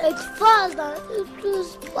 When it falls down, it will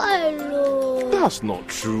spoil. That's not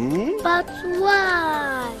true. But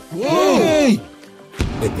why? Hey!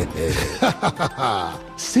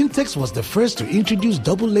 Syntex was the first to introduce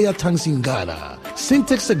double-layer tanks in Ghana.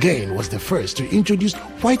 Syntex again was the first to introduce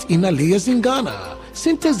white inner layers in Ghana.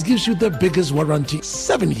 Syntex gives you the biggest warranty,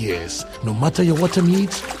 7 years. No matter your water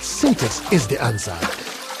needs, Syntex is the answer.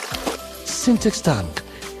 Syntex tank.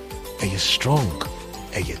 Are you strong?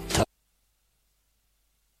 Are you tough?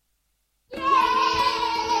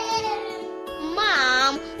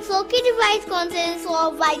 So Kidivite contains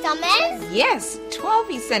all vitamins? Yes, 12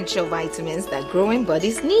 essential vitamins that growing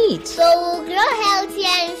bodies need. So we'll grow healthy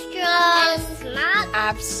and strong. And smart?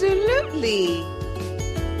 Absolutely.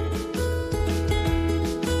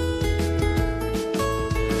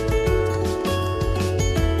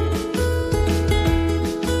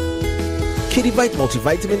 Kidivite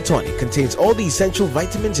Multivitamin Tonic contains all the essential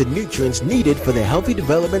vitamins and nutrients needed for the healthy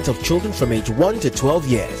development of children from age 1 to 12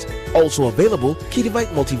 years. Also available,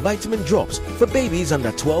 Kidivite Multivitamin Drops for babies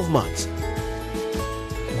under 12 months.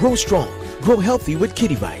 Grow strong, grow healthy with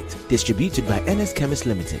Kidivite. Distributed by NS Chemist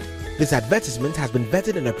Limited. This advertisement has been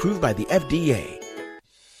vetted and approved by the FDA.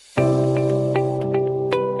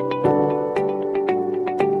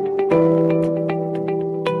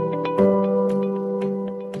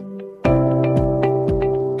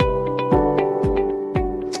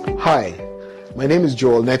 Hi, my name is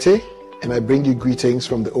Joel Nete, and I bring you greetings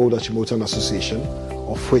from the Old Achimota Association,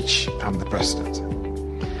 of which I'm the president.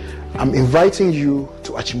 I'm inviting you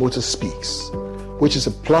to Achimota Speaks, which is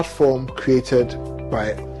a platform created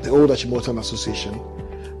by the Old Achimota Association,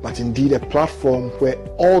 but indeed a platform where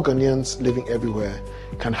all Ghanaians living everywhere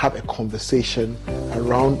can have a conversation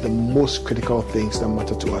around the most critical things that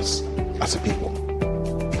matter to us as a people.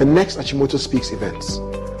 The next Achimota Speaks events,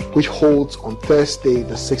 which holds on Thursday,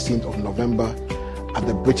 the 16th of November at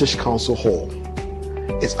the British Council Hall,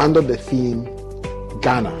 is under the theme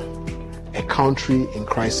Ghana, a country in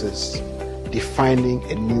crisis, defining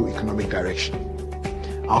a new economic direction.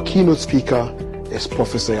 Our keynote speaker is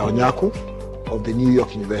Professor Nyaku of the New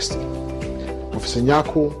York University. Professor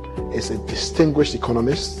Nyaku is a distinguished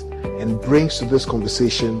economist and brings to this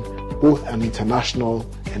conversation both an international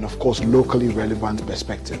and, of course, locally relevant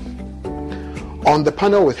perspective. On the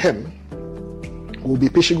panel with him will be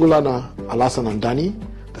Pishigulana Alasan-Andani,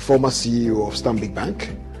 the former CEO of Stanbic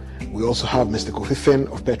Bank. We also have Mr. Kofi Finn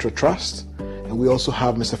of Petro Trust, and we also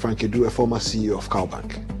have Mr. Frank Edu, a former CEO of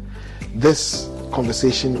Cowbank. This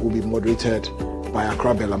conversation will be moderated by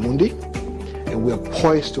Accra Belamundi, and we are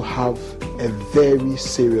poised to have a very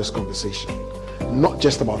serious conversation, not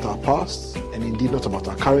just about our past, and indeed not about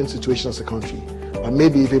our current situation as a country, but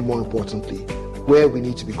maybe even more importantly, where we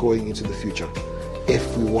need to be going into the future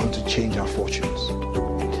if we want to change our fortunes.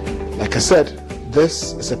 Like I said,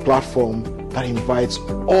 this is a platform that invites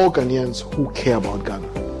all Ghanaians who care about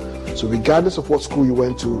Ghana. So regardless of what school you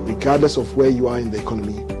went to, regardless of where you are in the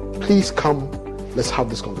economy, please come, let's have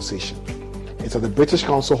this conversation. It's at the British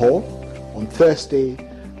Council Hall on Thursday,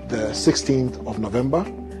 the 16th of November,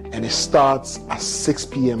 and it starts at 6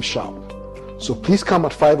 p.m. sharp. So please come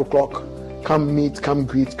at 5 o'clock, come meet, come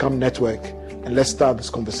greet, come network, and let's start this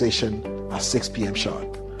conversation at 6 p.m.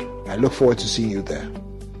 sharp. I look forward to seeing you there.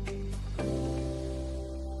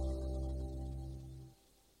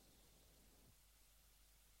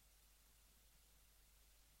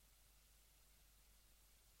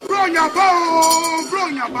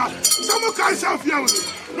 Some guys have here.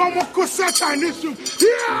 No more Kosa Chinese soup. Yeah,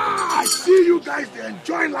 I see you guys. They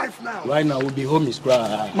enjoy life now. Right now, we'll be home is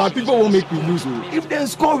cry. My people won't make me lose. If they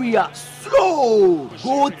score, we are slow.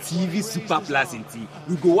 Go TV Super Plus in T.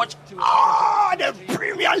 We go watch all the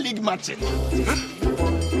Premier League matches.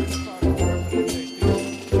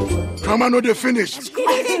 Come on, no, they finish.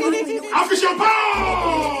 Official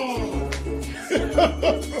ball.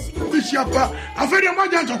 Official ball. I feel the man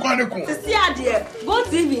to go. See, dear, go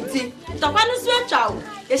TV. Topanu switch out.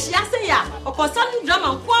 She say ya, or concerning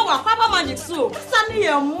drama and Papa Magic so. Sunny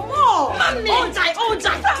more. Oh, die.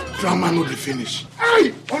 Drama no the finish.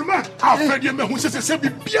 Hey, old man, I'll fed you who says say be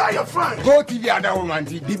your friend. Go to the other woman,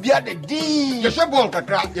 be the D. You should walk a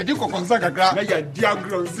crack, you do consaga crack, make a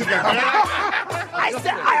diagram. I say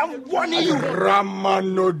I am warning you. Drama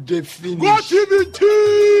no the finish. Go TVT.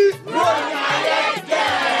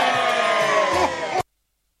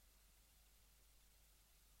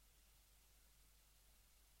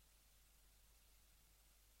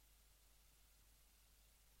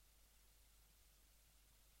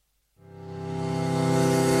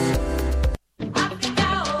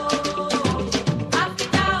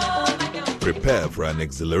 Prepare for an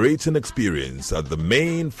exhilarating experience at the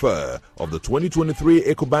main fair of the 2023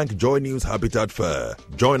 EcoBank JoyNews Habitat Fair.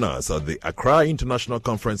 Join us at the Accra International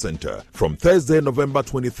Conference Center from Thursday, November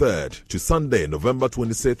 23rd to Sunday, November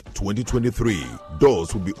 26th, 2023.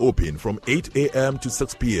 Doors will be open from 8 a.m. to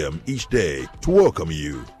 6 p.m. each day to welcome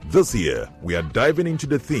you. This year, we are diving into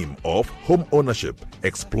the theme of home ownership,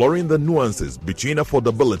 exploring the nuances between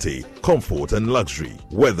affordability, comfort, and luxury.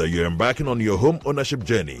 Whether you're embarking on your home ownership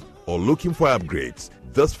journey or looking for upgrades,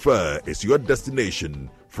 this fair is your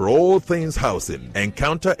destination for all things housing.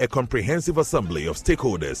 Encounter a comprehensive assembly of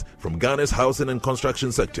stakeholders from Ghana's housing and construction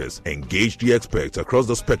sectors. Engage the experts across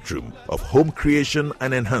the spectrum of home creation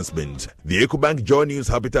and enhancement. The EcoBank JoyNews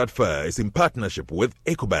Habitat Fair is in partnership with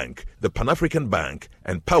EcoBank, the Pan-African Bank,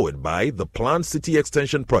 and powered by the Planned City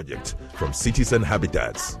Extension Project from Cities and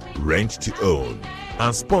Habitats. Rent to own.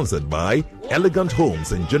 And sponsored by Elegant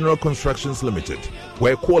Homes and General Constructions Limited,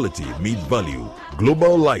 where quality meets value.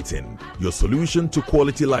 Global Lighting, your solution to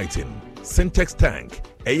quality lighting. Syntex Tank,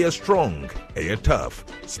 Air Strong, Air Tough.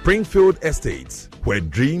 Springfield Estates, where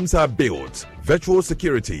dreams are built. Virtual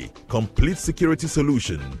Security, complete security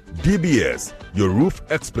solution. DBS, your roof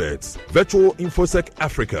experts. Virtual InfoSec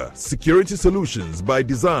Africa, security solutions by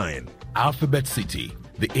design. Alphabet City,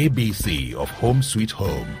 the ABC of Home Sweet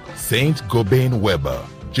Home. Saint Gobain Weber,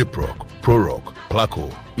 Gyproc, Proroc,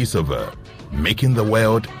 Placo, Isover. Making the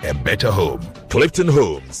world a better home. Clifton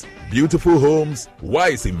Homes, beautiful homes,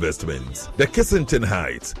 wise investments. The Kissington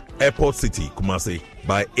Heights, Airport City, Kumasi,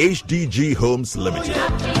 by HDG Homes Limited.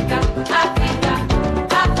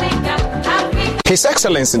 His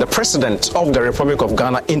Excellency, the President of the Republic of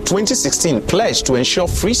Ghana in 2016 pledged to ensure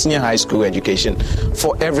free senior high school education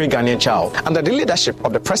for every Ghanaian child. Under the leadership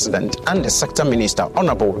of the President and the Sector Minister,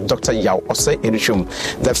 Honorable Dr. Yao Osei Eruchum,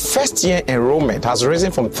 the first-year enrollment has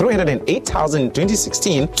risen from 308,000 in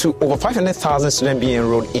 2016 to over 500,000 students being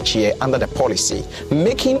enrolled each year under the policy,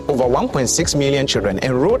 making over 1.6 million children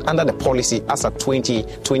enrolled under the policy as of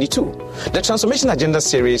 2022. The Transformation Agenda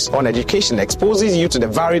series on education exposes you to the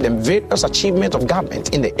varied and various achievements of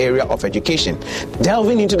government in the area of education,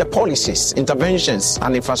 delving into the policies, interventions,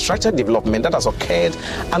 and infrastructure development that has occurred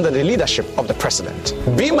under the leadership of the President.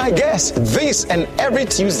 Be my guest this and every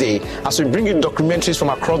Tuesday as we bring you documentaries from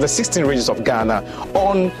across the 16 regions of Ghana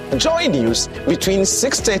on Joy News between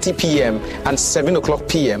 6:30 p.m. and 7 o'clock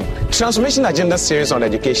p.m. Transformation Agenda series on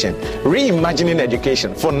education, reimagining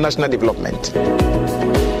education for national development.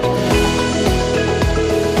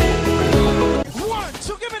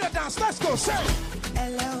 Let's go, say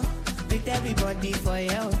hello with everybody for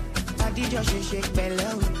you. I did your shake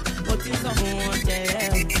bellow.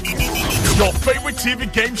 Your favorite TV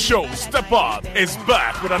game show, Step Up, is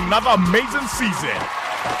back with another amazing season.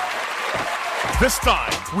 This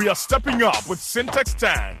time, we are stepping up with Syntex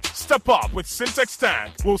Tank. Step Up with Syntex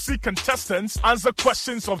Tank. We'll see contestants answer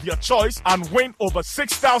questions of their choice and win over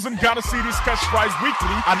 6,000 Ghana Cedis cash prize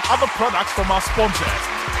weekly and other products from our sponsors.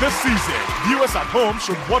 This season, viewers at home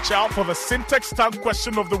should watch out for the Syntex Tank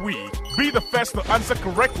question of the week. Be the first to answer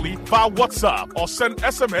correctly via WhatsApp or send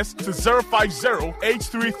SMS to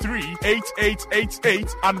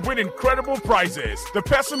 050-833-8888 and win incredible prizes. The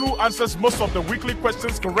person who answers most of the weekly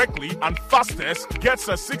questions correctly and fastest gets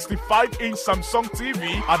a 65-inch Samsung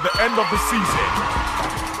TV at the end of the season.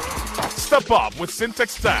 Step Up with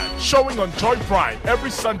Syntex Tank, showing on Joy Prime every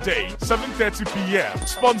Sunday, 7:30 p.m.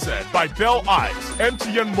 Sponsored by Bell Eyes,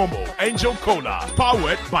 MTN Momo, Angel Cola,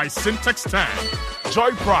 powered by Syntex Tank.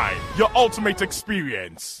 Joy Prime, your ultimate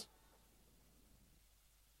experience.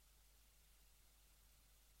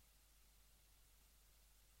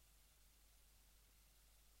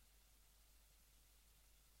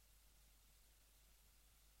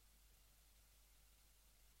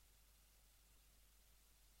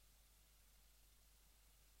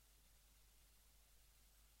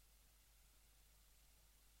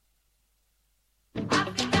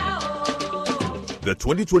 The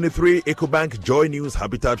 2023 EcoBank Joy News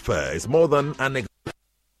Habitat Fair is more than an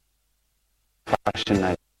fashion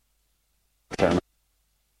night.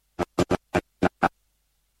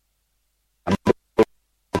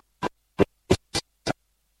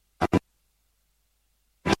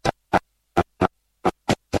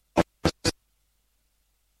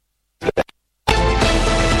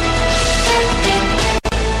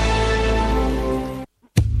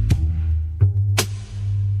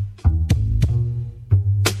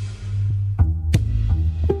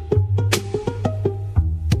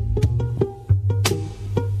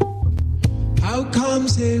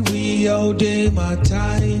 Say we all day my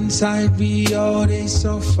time inside, we all they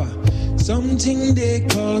suffer. Something they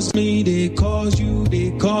cause me, they cause you,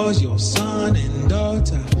 they cause your son and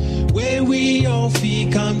daughter. Where we all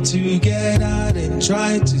feel come together and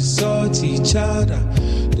try to sort each other.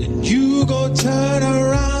 Then you go turn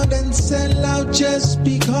around and sell out just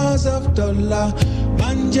because of dollar.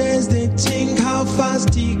 Man, just they think how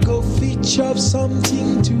fast he go fetch up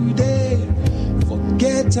something today.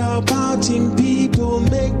 Forget about him, people,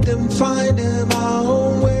 make them find them our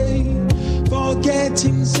own way.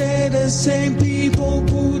 Forgetting, say the same people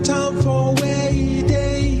put on for where he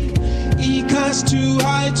day. He cast too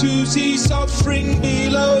high to see suffering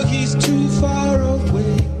below, he's too far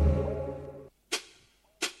away.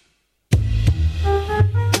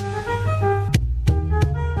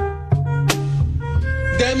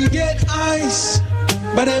 Them get eyes,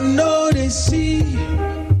 but them know they see.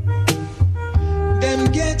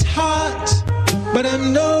 Them get heart, but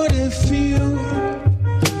them know they feel.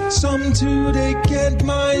 Some too they get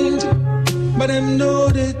mind, but them know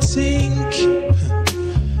they think.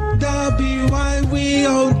 That be why we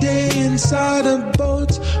all day inside a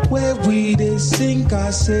boat where we they sink.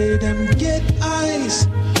 I say them get eyes,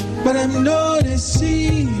 but them know they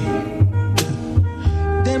see.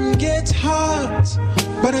 Them get heart,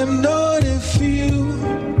 but them know they feel.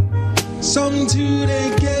 Some too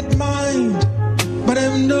they get mind, but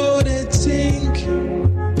them know they think.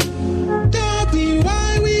 That be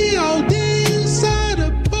why we all day inside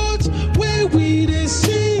a boat where we they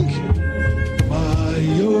sink.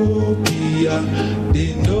 Myopia,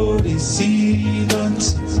 they know they see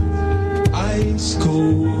nothing. Ice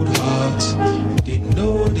cold heart, they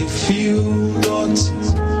know they feel nothing.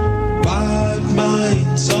 Bad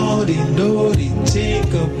minds, all they know they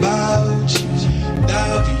think about you.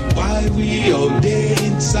 That be why we all day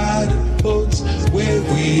inside a boat where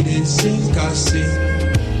we they sink. I say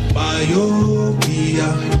myopia,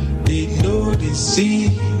 they know they see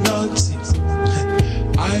nothing.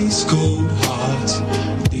 Ice cold heart,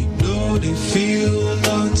 they know they feel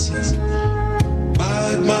nothing.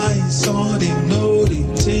 Bad minds, all they know they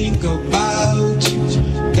think about you.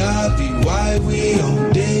 That be why we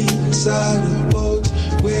all day inside a boat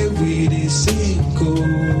where we they sink.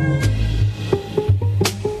 Oh.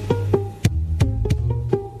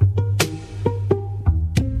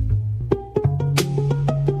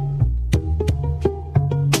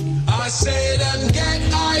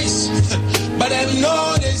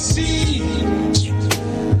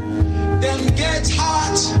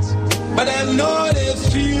 But I know they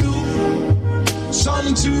feel.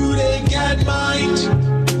 Some too they get mind,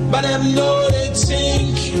 but I know they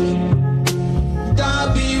think.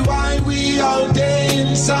 That be why we all day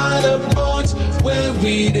inside a boat where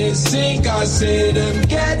we they sink. I say them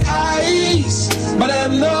get eyes, but I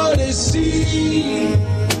know they see.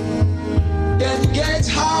 Them get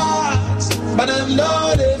heart, but I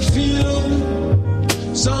know they feel.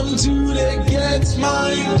 Some too they get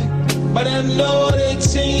mind, but I know they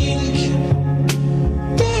think.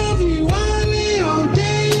 Baby, why we all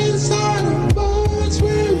day inside the boats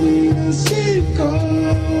where we the sink.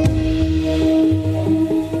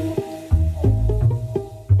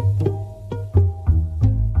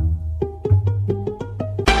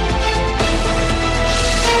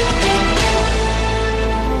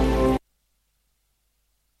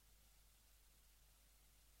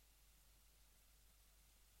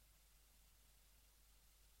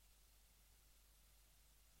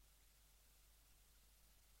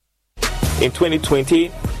 In 2020,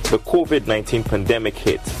 the COVID-19 pandemic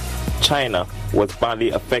hit. China was badly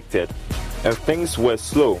affected, and things were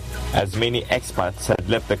slow as many expats had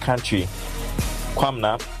left the country.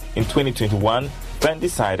 Kwamna, in 2021, then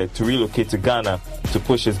decided to relocate to Ghana to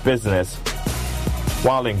push his business.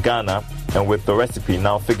 While in Ghana, and with the recipe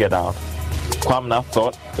now figured out, Kwamna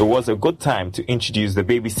thought it was a good time to introduce the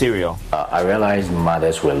baby cereal. I realized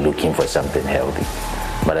mothers were looking for something healthy,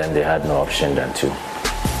 but then they had no option than to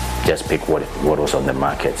just pick what was on the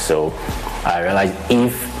market. So I realized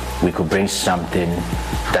if we could bring something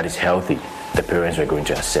that is healthy, the parents were going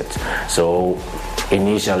to accept. So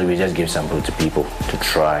initially we just gave sample to people to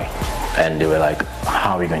try, and they were like,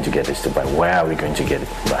 how are we going to get this to buy? Where are we going to get it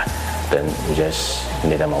to buy? Then we just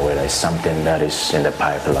made them aware that it's something that is in the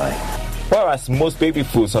pipeline. Whereas most baby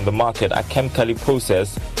foods on the market are chemically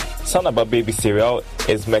processed, Sanaba baby cereal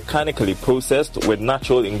is mechanically processed with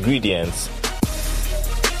natural ingredients.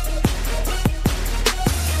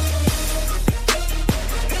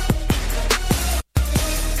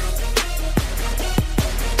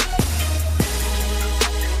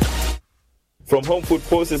 From Home Food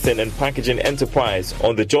Processing and Packaging Enterprise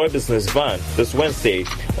on the Joy Business Van this Wednesday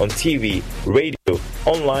on TV, radio,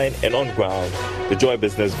 online and on ground. The Joy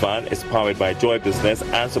Business Van is powered by Joy Business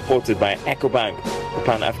and supported by EcoBank, the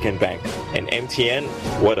Pan-African Bank, and MTN.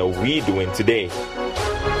 What are we doing today?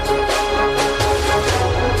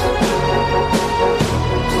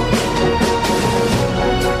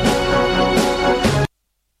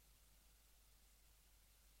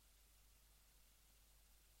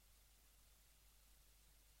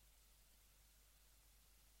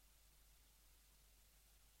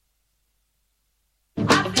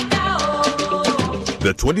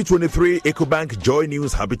 The 2023 EcoBank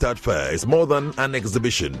JoyNews Habitat Fair is more than an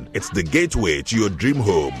exhibition. It's the gateway to your dream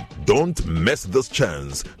home. Don't miss this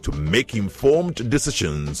chance to make informed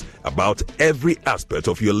decisions about every aspect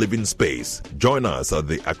of your living space. Join us at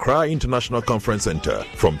the Accra International Conference Center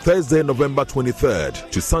from Thursday, November 23rd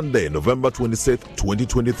to Sunday, November 26th,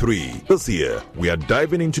 2023. This year, we are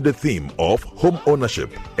diving into the theme of home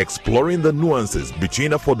ownership, exploring the nuances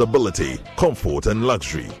between affordability, comfort, and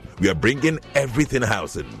luxury. We are bringing everything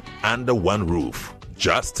housing under one roof,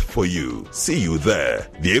 just for you. See you there.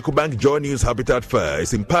 The EcoBank JoyNews Habitat Fair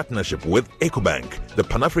is in partnership with EcoBank, the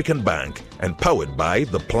Pan-African Bank, and powered by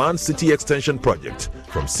the Planned City Extension Project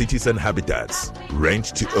from Cities and Habitats. Rent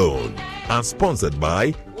to own. And sponsored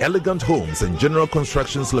by Elegant Homes and General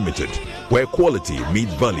Constructions Limited, where quality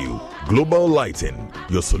meets value. Global Lighting,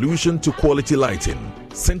 your solution to quality lighting.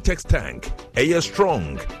 Syntex Tank, Air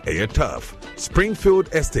Strong, Air Tough.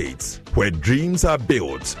 Springfield Estates, where dreams are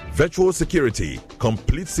built. Virtual Security,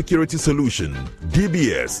 complete security solution.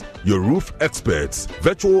 DBS, your roof experts.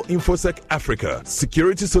 Virtual InfoSec Africa,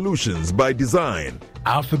 security solutions by design.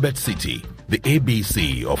 Alphabet City, the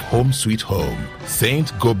ABC of Home Sweet Home.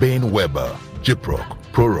 Saint Gobain Weber, Gyproc,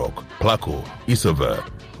 Proroc, Placo, Isover.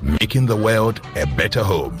 Making the world a better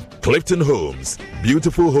home. Clifton Homes,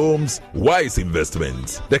 beautiful homes, wise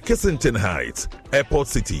investments. The Kissington Heights, Airport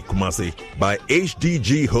City, Kumasi, by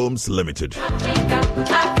HDG Homes Limited.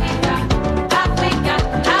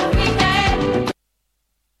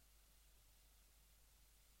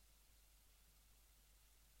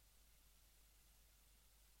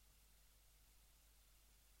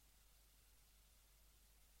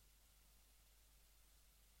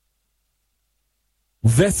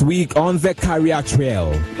 This week on the Career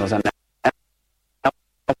Trail. It was an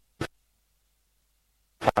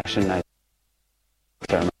fashion night.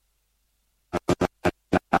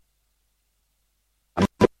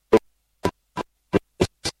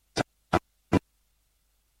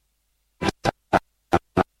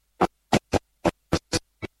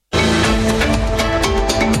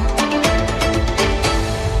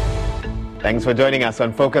 Thanks for joining us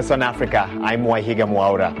on Focus on Africa. I'm Wahiga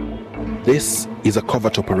Mwaura. This is a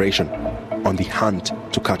covert operation on the hunt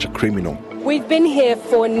to catch a criminal. We've been here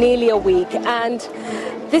for nearly a week, and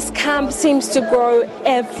this camp seems to grow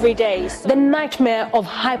every day. The nightmare of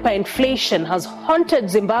hyperinflation has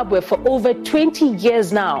haunted Zimbabwe for over 20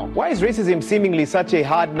 years now. Why is racism seemingly such a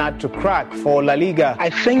hard nut to crack for La Liga?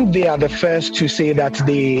 I think they are the first to say that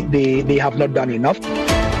they have not done enough.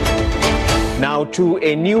 Now to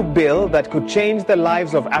a new bill that could change the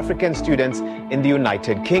lives of African students in the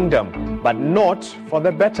United Kingdom, but not for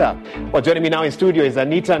the better. Well, joining me now in studio is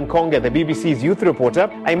Anita Nkonge, the BBC's youth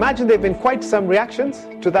reporter. I imagine there have been quite some reactions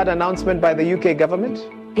to that announcement by the UK government?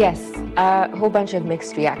 Yes, a whole bunch of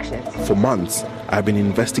mixed reactions. For months, I've been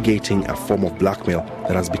investigating a form of blackmail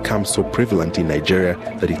that has become so prevalent in Nigeria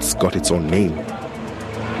that it's got its own name.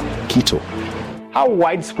 Keto. How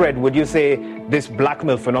widespread would you say this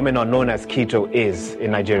blackmail phenomenon known as keto is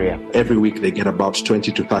in Nigeria? Every week they get about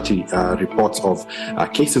 20 to 30 reports of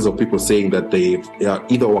cases of people saying that they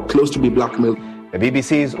either were close to be blackmailed. The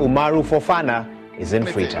BBC's Umaru Fofana is in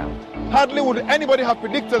Freetown. Hardly would anybody have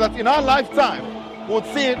predicted that in our lifetime we would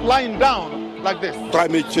see it lying down like this.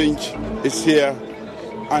 Climate change is here,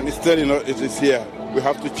 and it's telling us it is here. We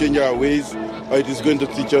have to change our ways, or it is going to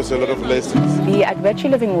teach us a lot of lessons. The Advechi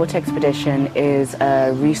Living Water Expedition is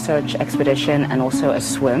a research expedition and also a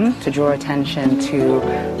swim to draw attention to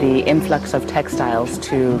the influx of textiles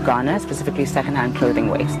to Ghana, specifically second-hand clothing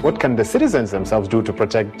waste. What can the citizens themselves do to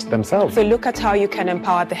protect themselves? So look at how you can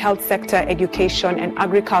empower the health sector, education and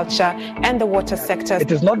agriculture and the water sector.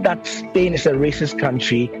 It is not that Spain is a racist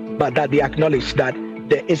country, but that they acknowledge that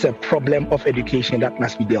there is a problem of education that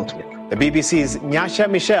must be dealt with. The BBC's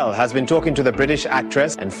Nyasha Michelle has been talking to the British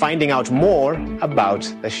actress and finding out more about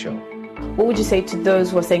the show. What would you say to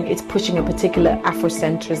those who are saying it's pushing a particular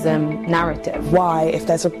Afrocentrism narrative? Why, if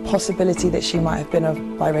there's a possibility that she might have been of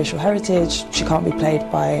biracial heritage, she can't be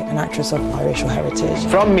played by an actress of biracial heritage?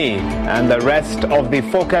 From me and the rest of the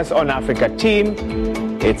Focus on Africa team,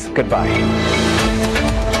 it's goodbye.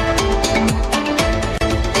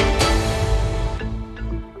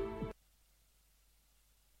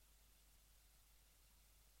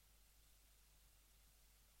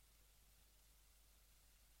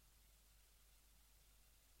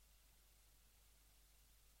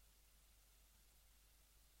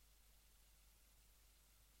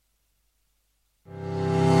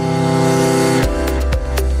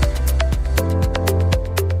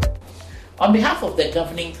 On behalf of the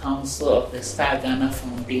Governing Council of the Star Ghana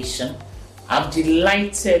Foundation, I'm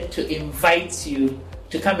delighted to invite you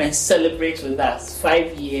to come and celebrate with us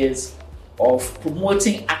 5 years of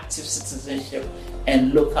promoting active citizenship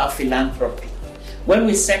and local philanthropy. When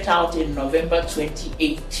we set out in November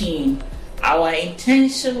 2018, our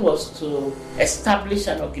intention was to establish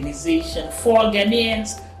an organization for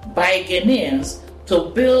Ghanaians, by Ghanaians, to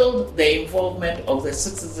build the involvement of the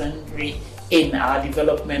citizenry in our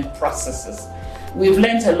development processes. We've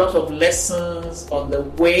learned a lot of lessons on the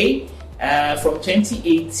way from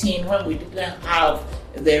 2018 when we didn't have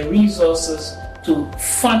the resources to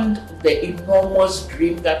fund the enormous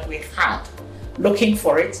dream that we had. Looking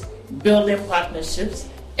for it, building partnerships,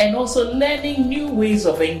 and also learning new ways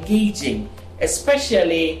of engaging,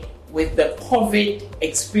 especially with the COVID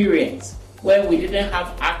experience, where we didn't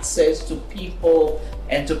have access to people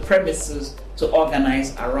and to premises to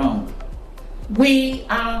organize around. We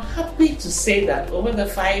are happy to say that over the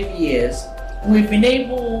 5 years, we've been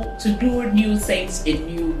able to do new things in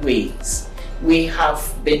new ways. We have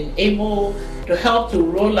been able to help to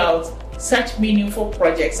roll out such meaningful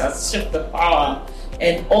projects as Shift the Power,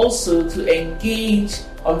 and also to engage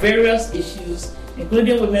on various issues,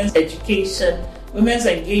 including women's education, women's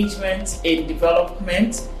engagement in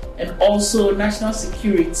development, and also national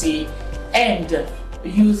security and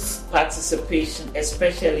youth participation,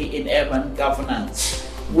 especially in urban governance.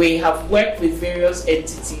 We have worked with various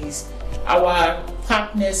entities, our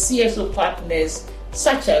partners, CSO partners,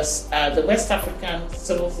 such as the West African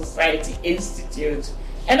Civil Society Institute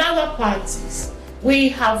and other parties. We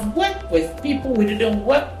have worked with people we didn't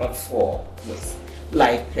work before with,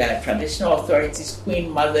 like traditional authorities, Queen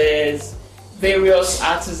Mothers, various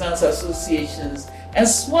artisans associations, and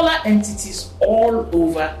smaller entities all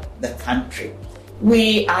over the country.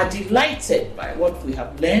 We are delighted by what we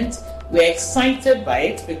have learned. We are excited by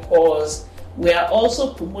it because we are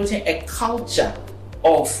also promoting a culture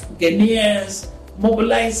of Ghanaians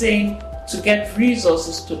mobilizing to get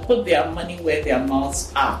resources to put their money where their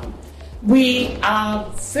mouths are. We are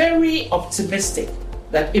very optimistic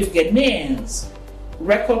that if Ghanaians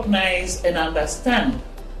recognize and understand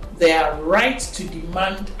their right to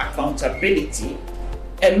demand accountability,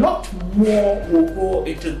 a lot more will go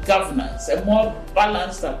into governance. A more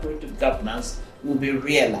balanced approach to governance will be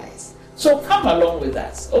realized. So come along with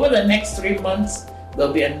us. Over the next 3 months,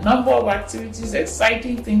 there'll be a number of activities,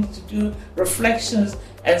 exciting things to do, reflections,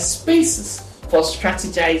 and spaces for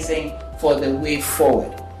strategizing for the way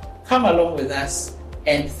forward. Come along with us,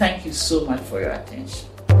 and thank you so much for your attention.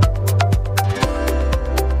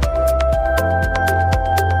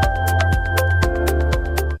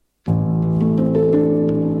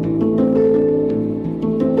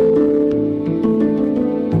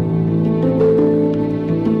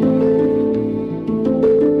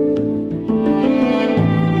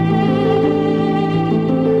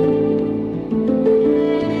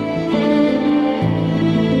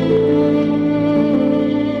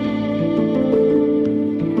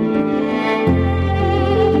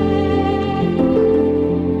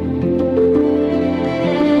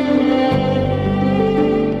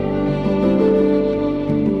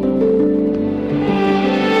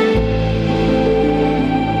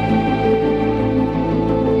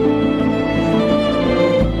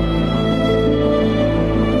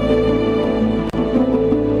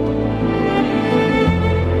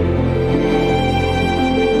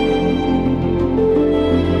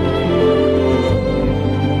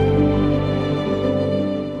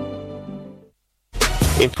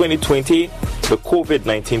 In 2020, the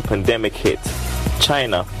COVID-19 pandemic hit.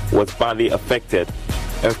 China was badly affected,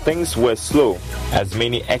 and things were slow as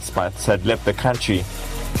many expats had left the country.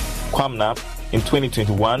 Kwamna, in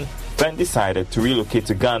 2021, then decided to relocate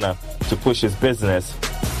to Ghana to push his business.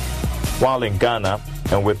 While in Ghana,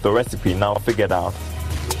 and with the recipe now figured out,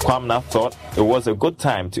 Kwamna thought it was a good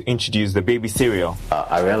time to introduce the baby cereal.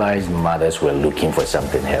 I realized mothers were looking for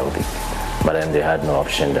something healthy, but then they had no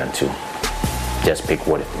option than to just pick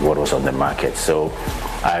what was on the market. So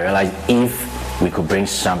I realized if we could bring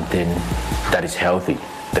something that is healthy,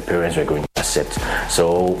 the parents were going to accept.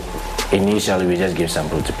 So initially we just gave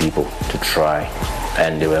sample to people to try,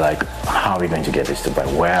 and they were like, how are we going to get this to buy?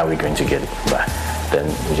 Where are we going to get it to buy? Then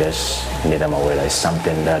we just made them aware that it's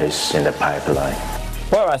something that is in the pipeline.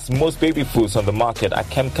 Whereas most baby foods on the market are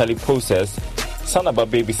chemically processed, Sanaba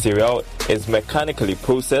baby cereal is mechanically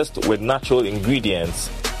processed with natural ingredients.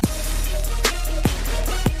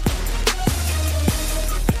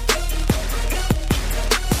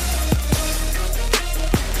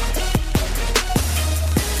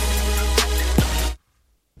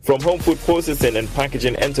 From Home Food Processing and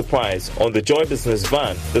Packaging Enterprise on the Joy Business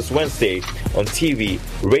Van this Wednesday on TV,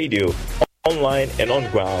 radio, online and on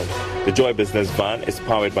ground. The Joy Business Van is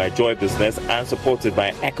powered by Joy Business and supported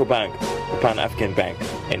by EcoBank, the Pan-African Bank,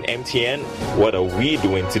 and MTN. What are we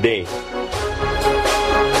doing today?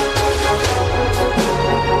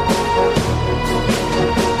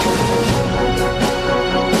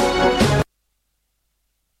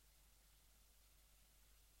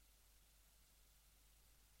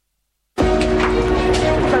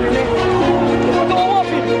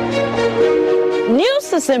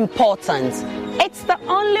 News is important. It's the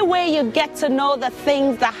only way you get to know the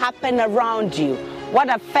things that happen around you, what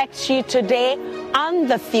affects you today and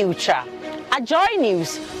the future. At Joy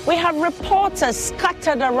News, we have reporters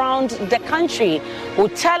scattered around the country who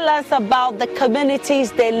tell us about the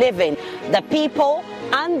communities they live in, the people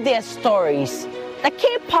and their stories. The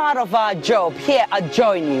key part of our job here at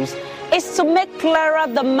Joy News is to make clearer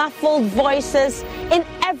the muffled voices in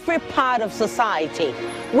every part of society.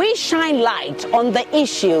 We shine light on the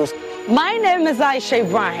issues. My name is Aisha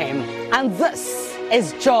Ibrahim, and this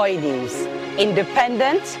is Joy News.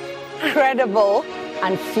 Independent, credible,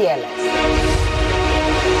 and fearless.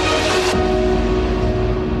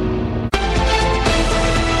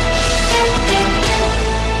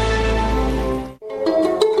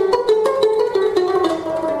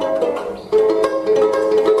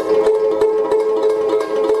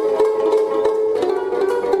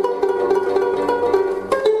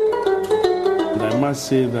 I must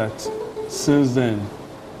say that since then,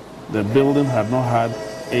 the building had not had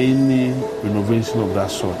any renovation of that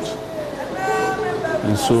sort.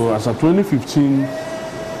 And so as of 2015,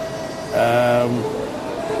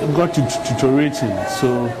 it got to deteriorating.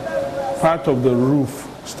 So part of the roof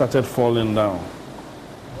started falling down.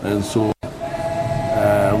 And so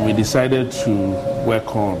we decided to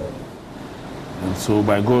work on. And so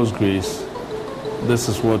by God's grace, this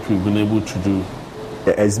is what we've been able to do.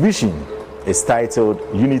 The exhibition is titled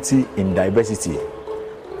Unity in Diversity.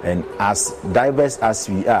 And as diverse as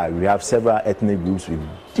we are, we have several ethnic groups with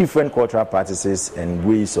different cultural practices and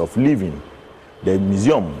ways of living. The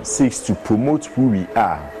museum seeks to promote who we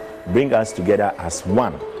are, bring us together as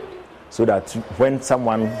one, so that when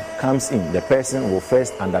someone comes in, the person will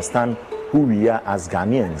first understand who we are as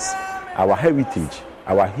Ghanaians, our heritage,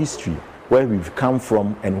 our history, where we've come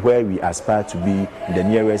from and where we aspire to be in the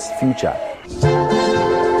nearest future.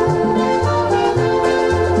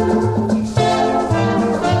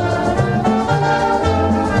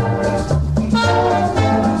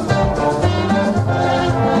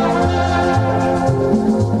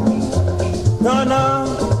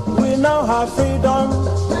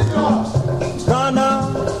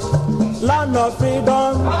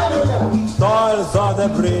 Freedom, toils of the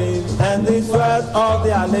brave and the sweat of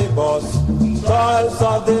their labors, toils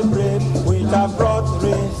of the brave which have brought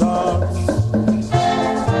results.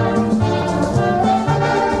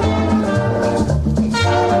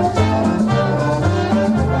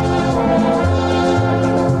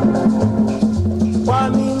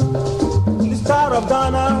 Kwame, the star of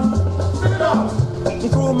Ghana,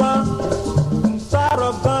 Nkrumah, star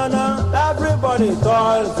of Ghana, everybody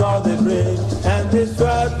toils of the brave and the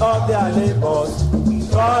sweat of their labors,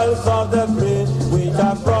 toils of the brave which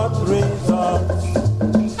have brought results.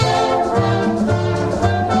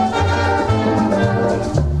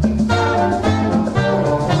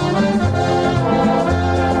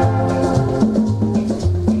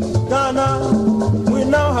 Ghana, we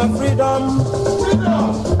now have freedom.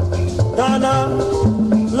 Ghana,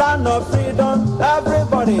 land of freedom,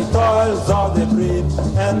 everybody toils of the brave,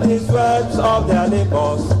 and the sweats of their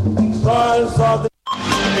labors, toils of the...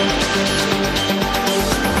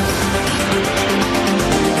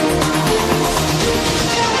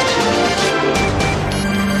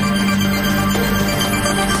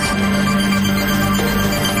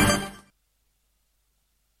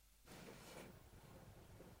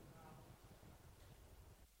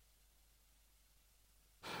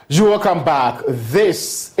 You welcome back.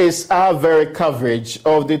 This is our very coverage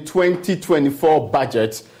of the 2024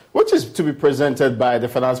 budget, which is to be presented by the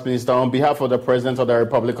Finance Minister on behalf of the President of the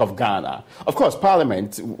Republic of Ghana. Of course,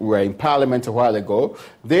 Parliament, we were in Parliament a while ago.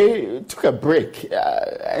 They took a break,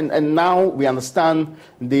 and now we understand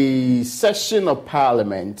the session of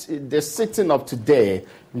Parliament, the sitting of today,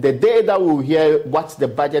 the day that we'll hear what the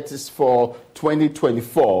budget is for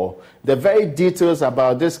 2024, the very details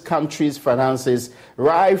about this country's finances,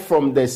 right from the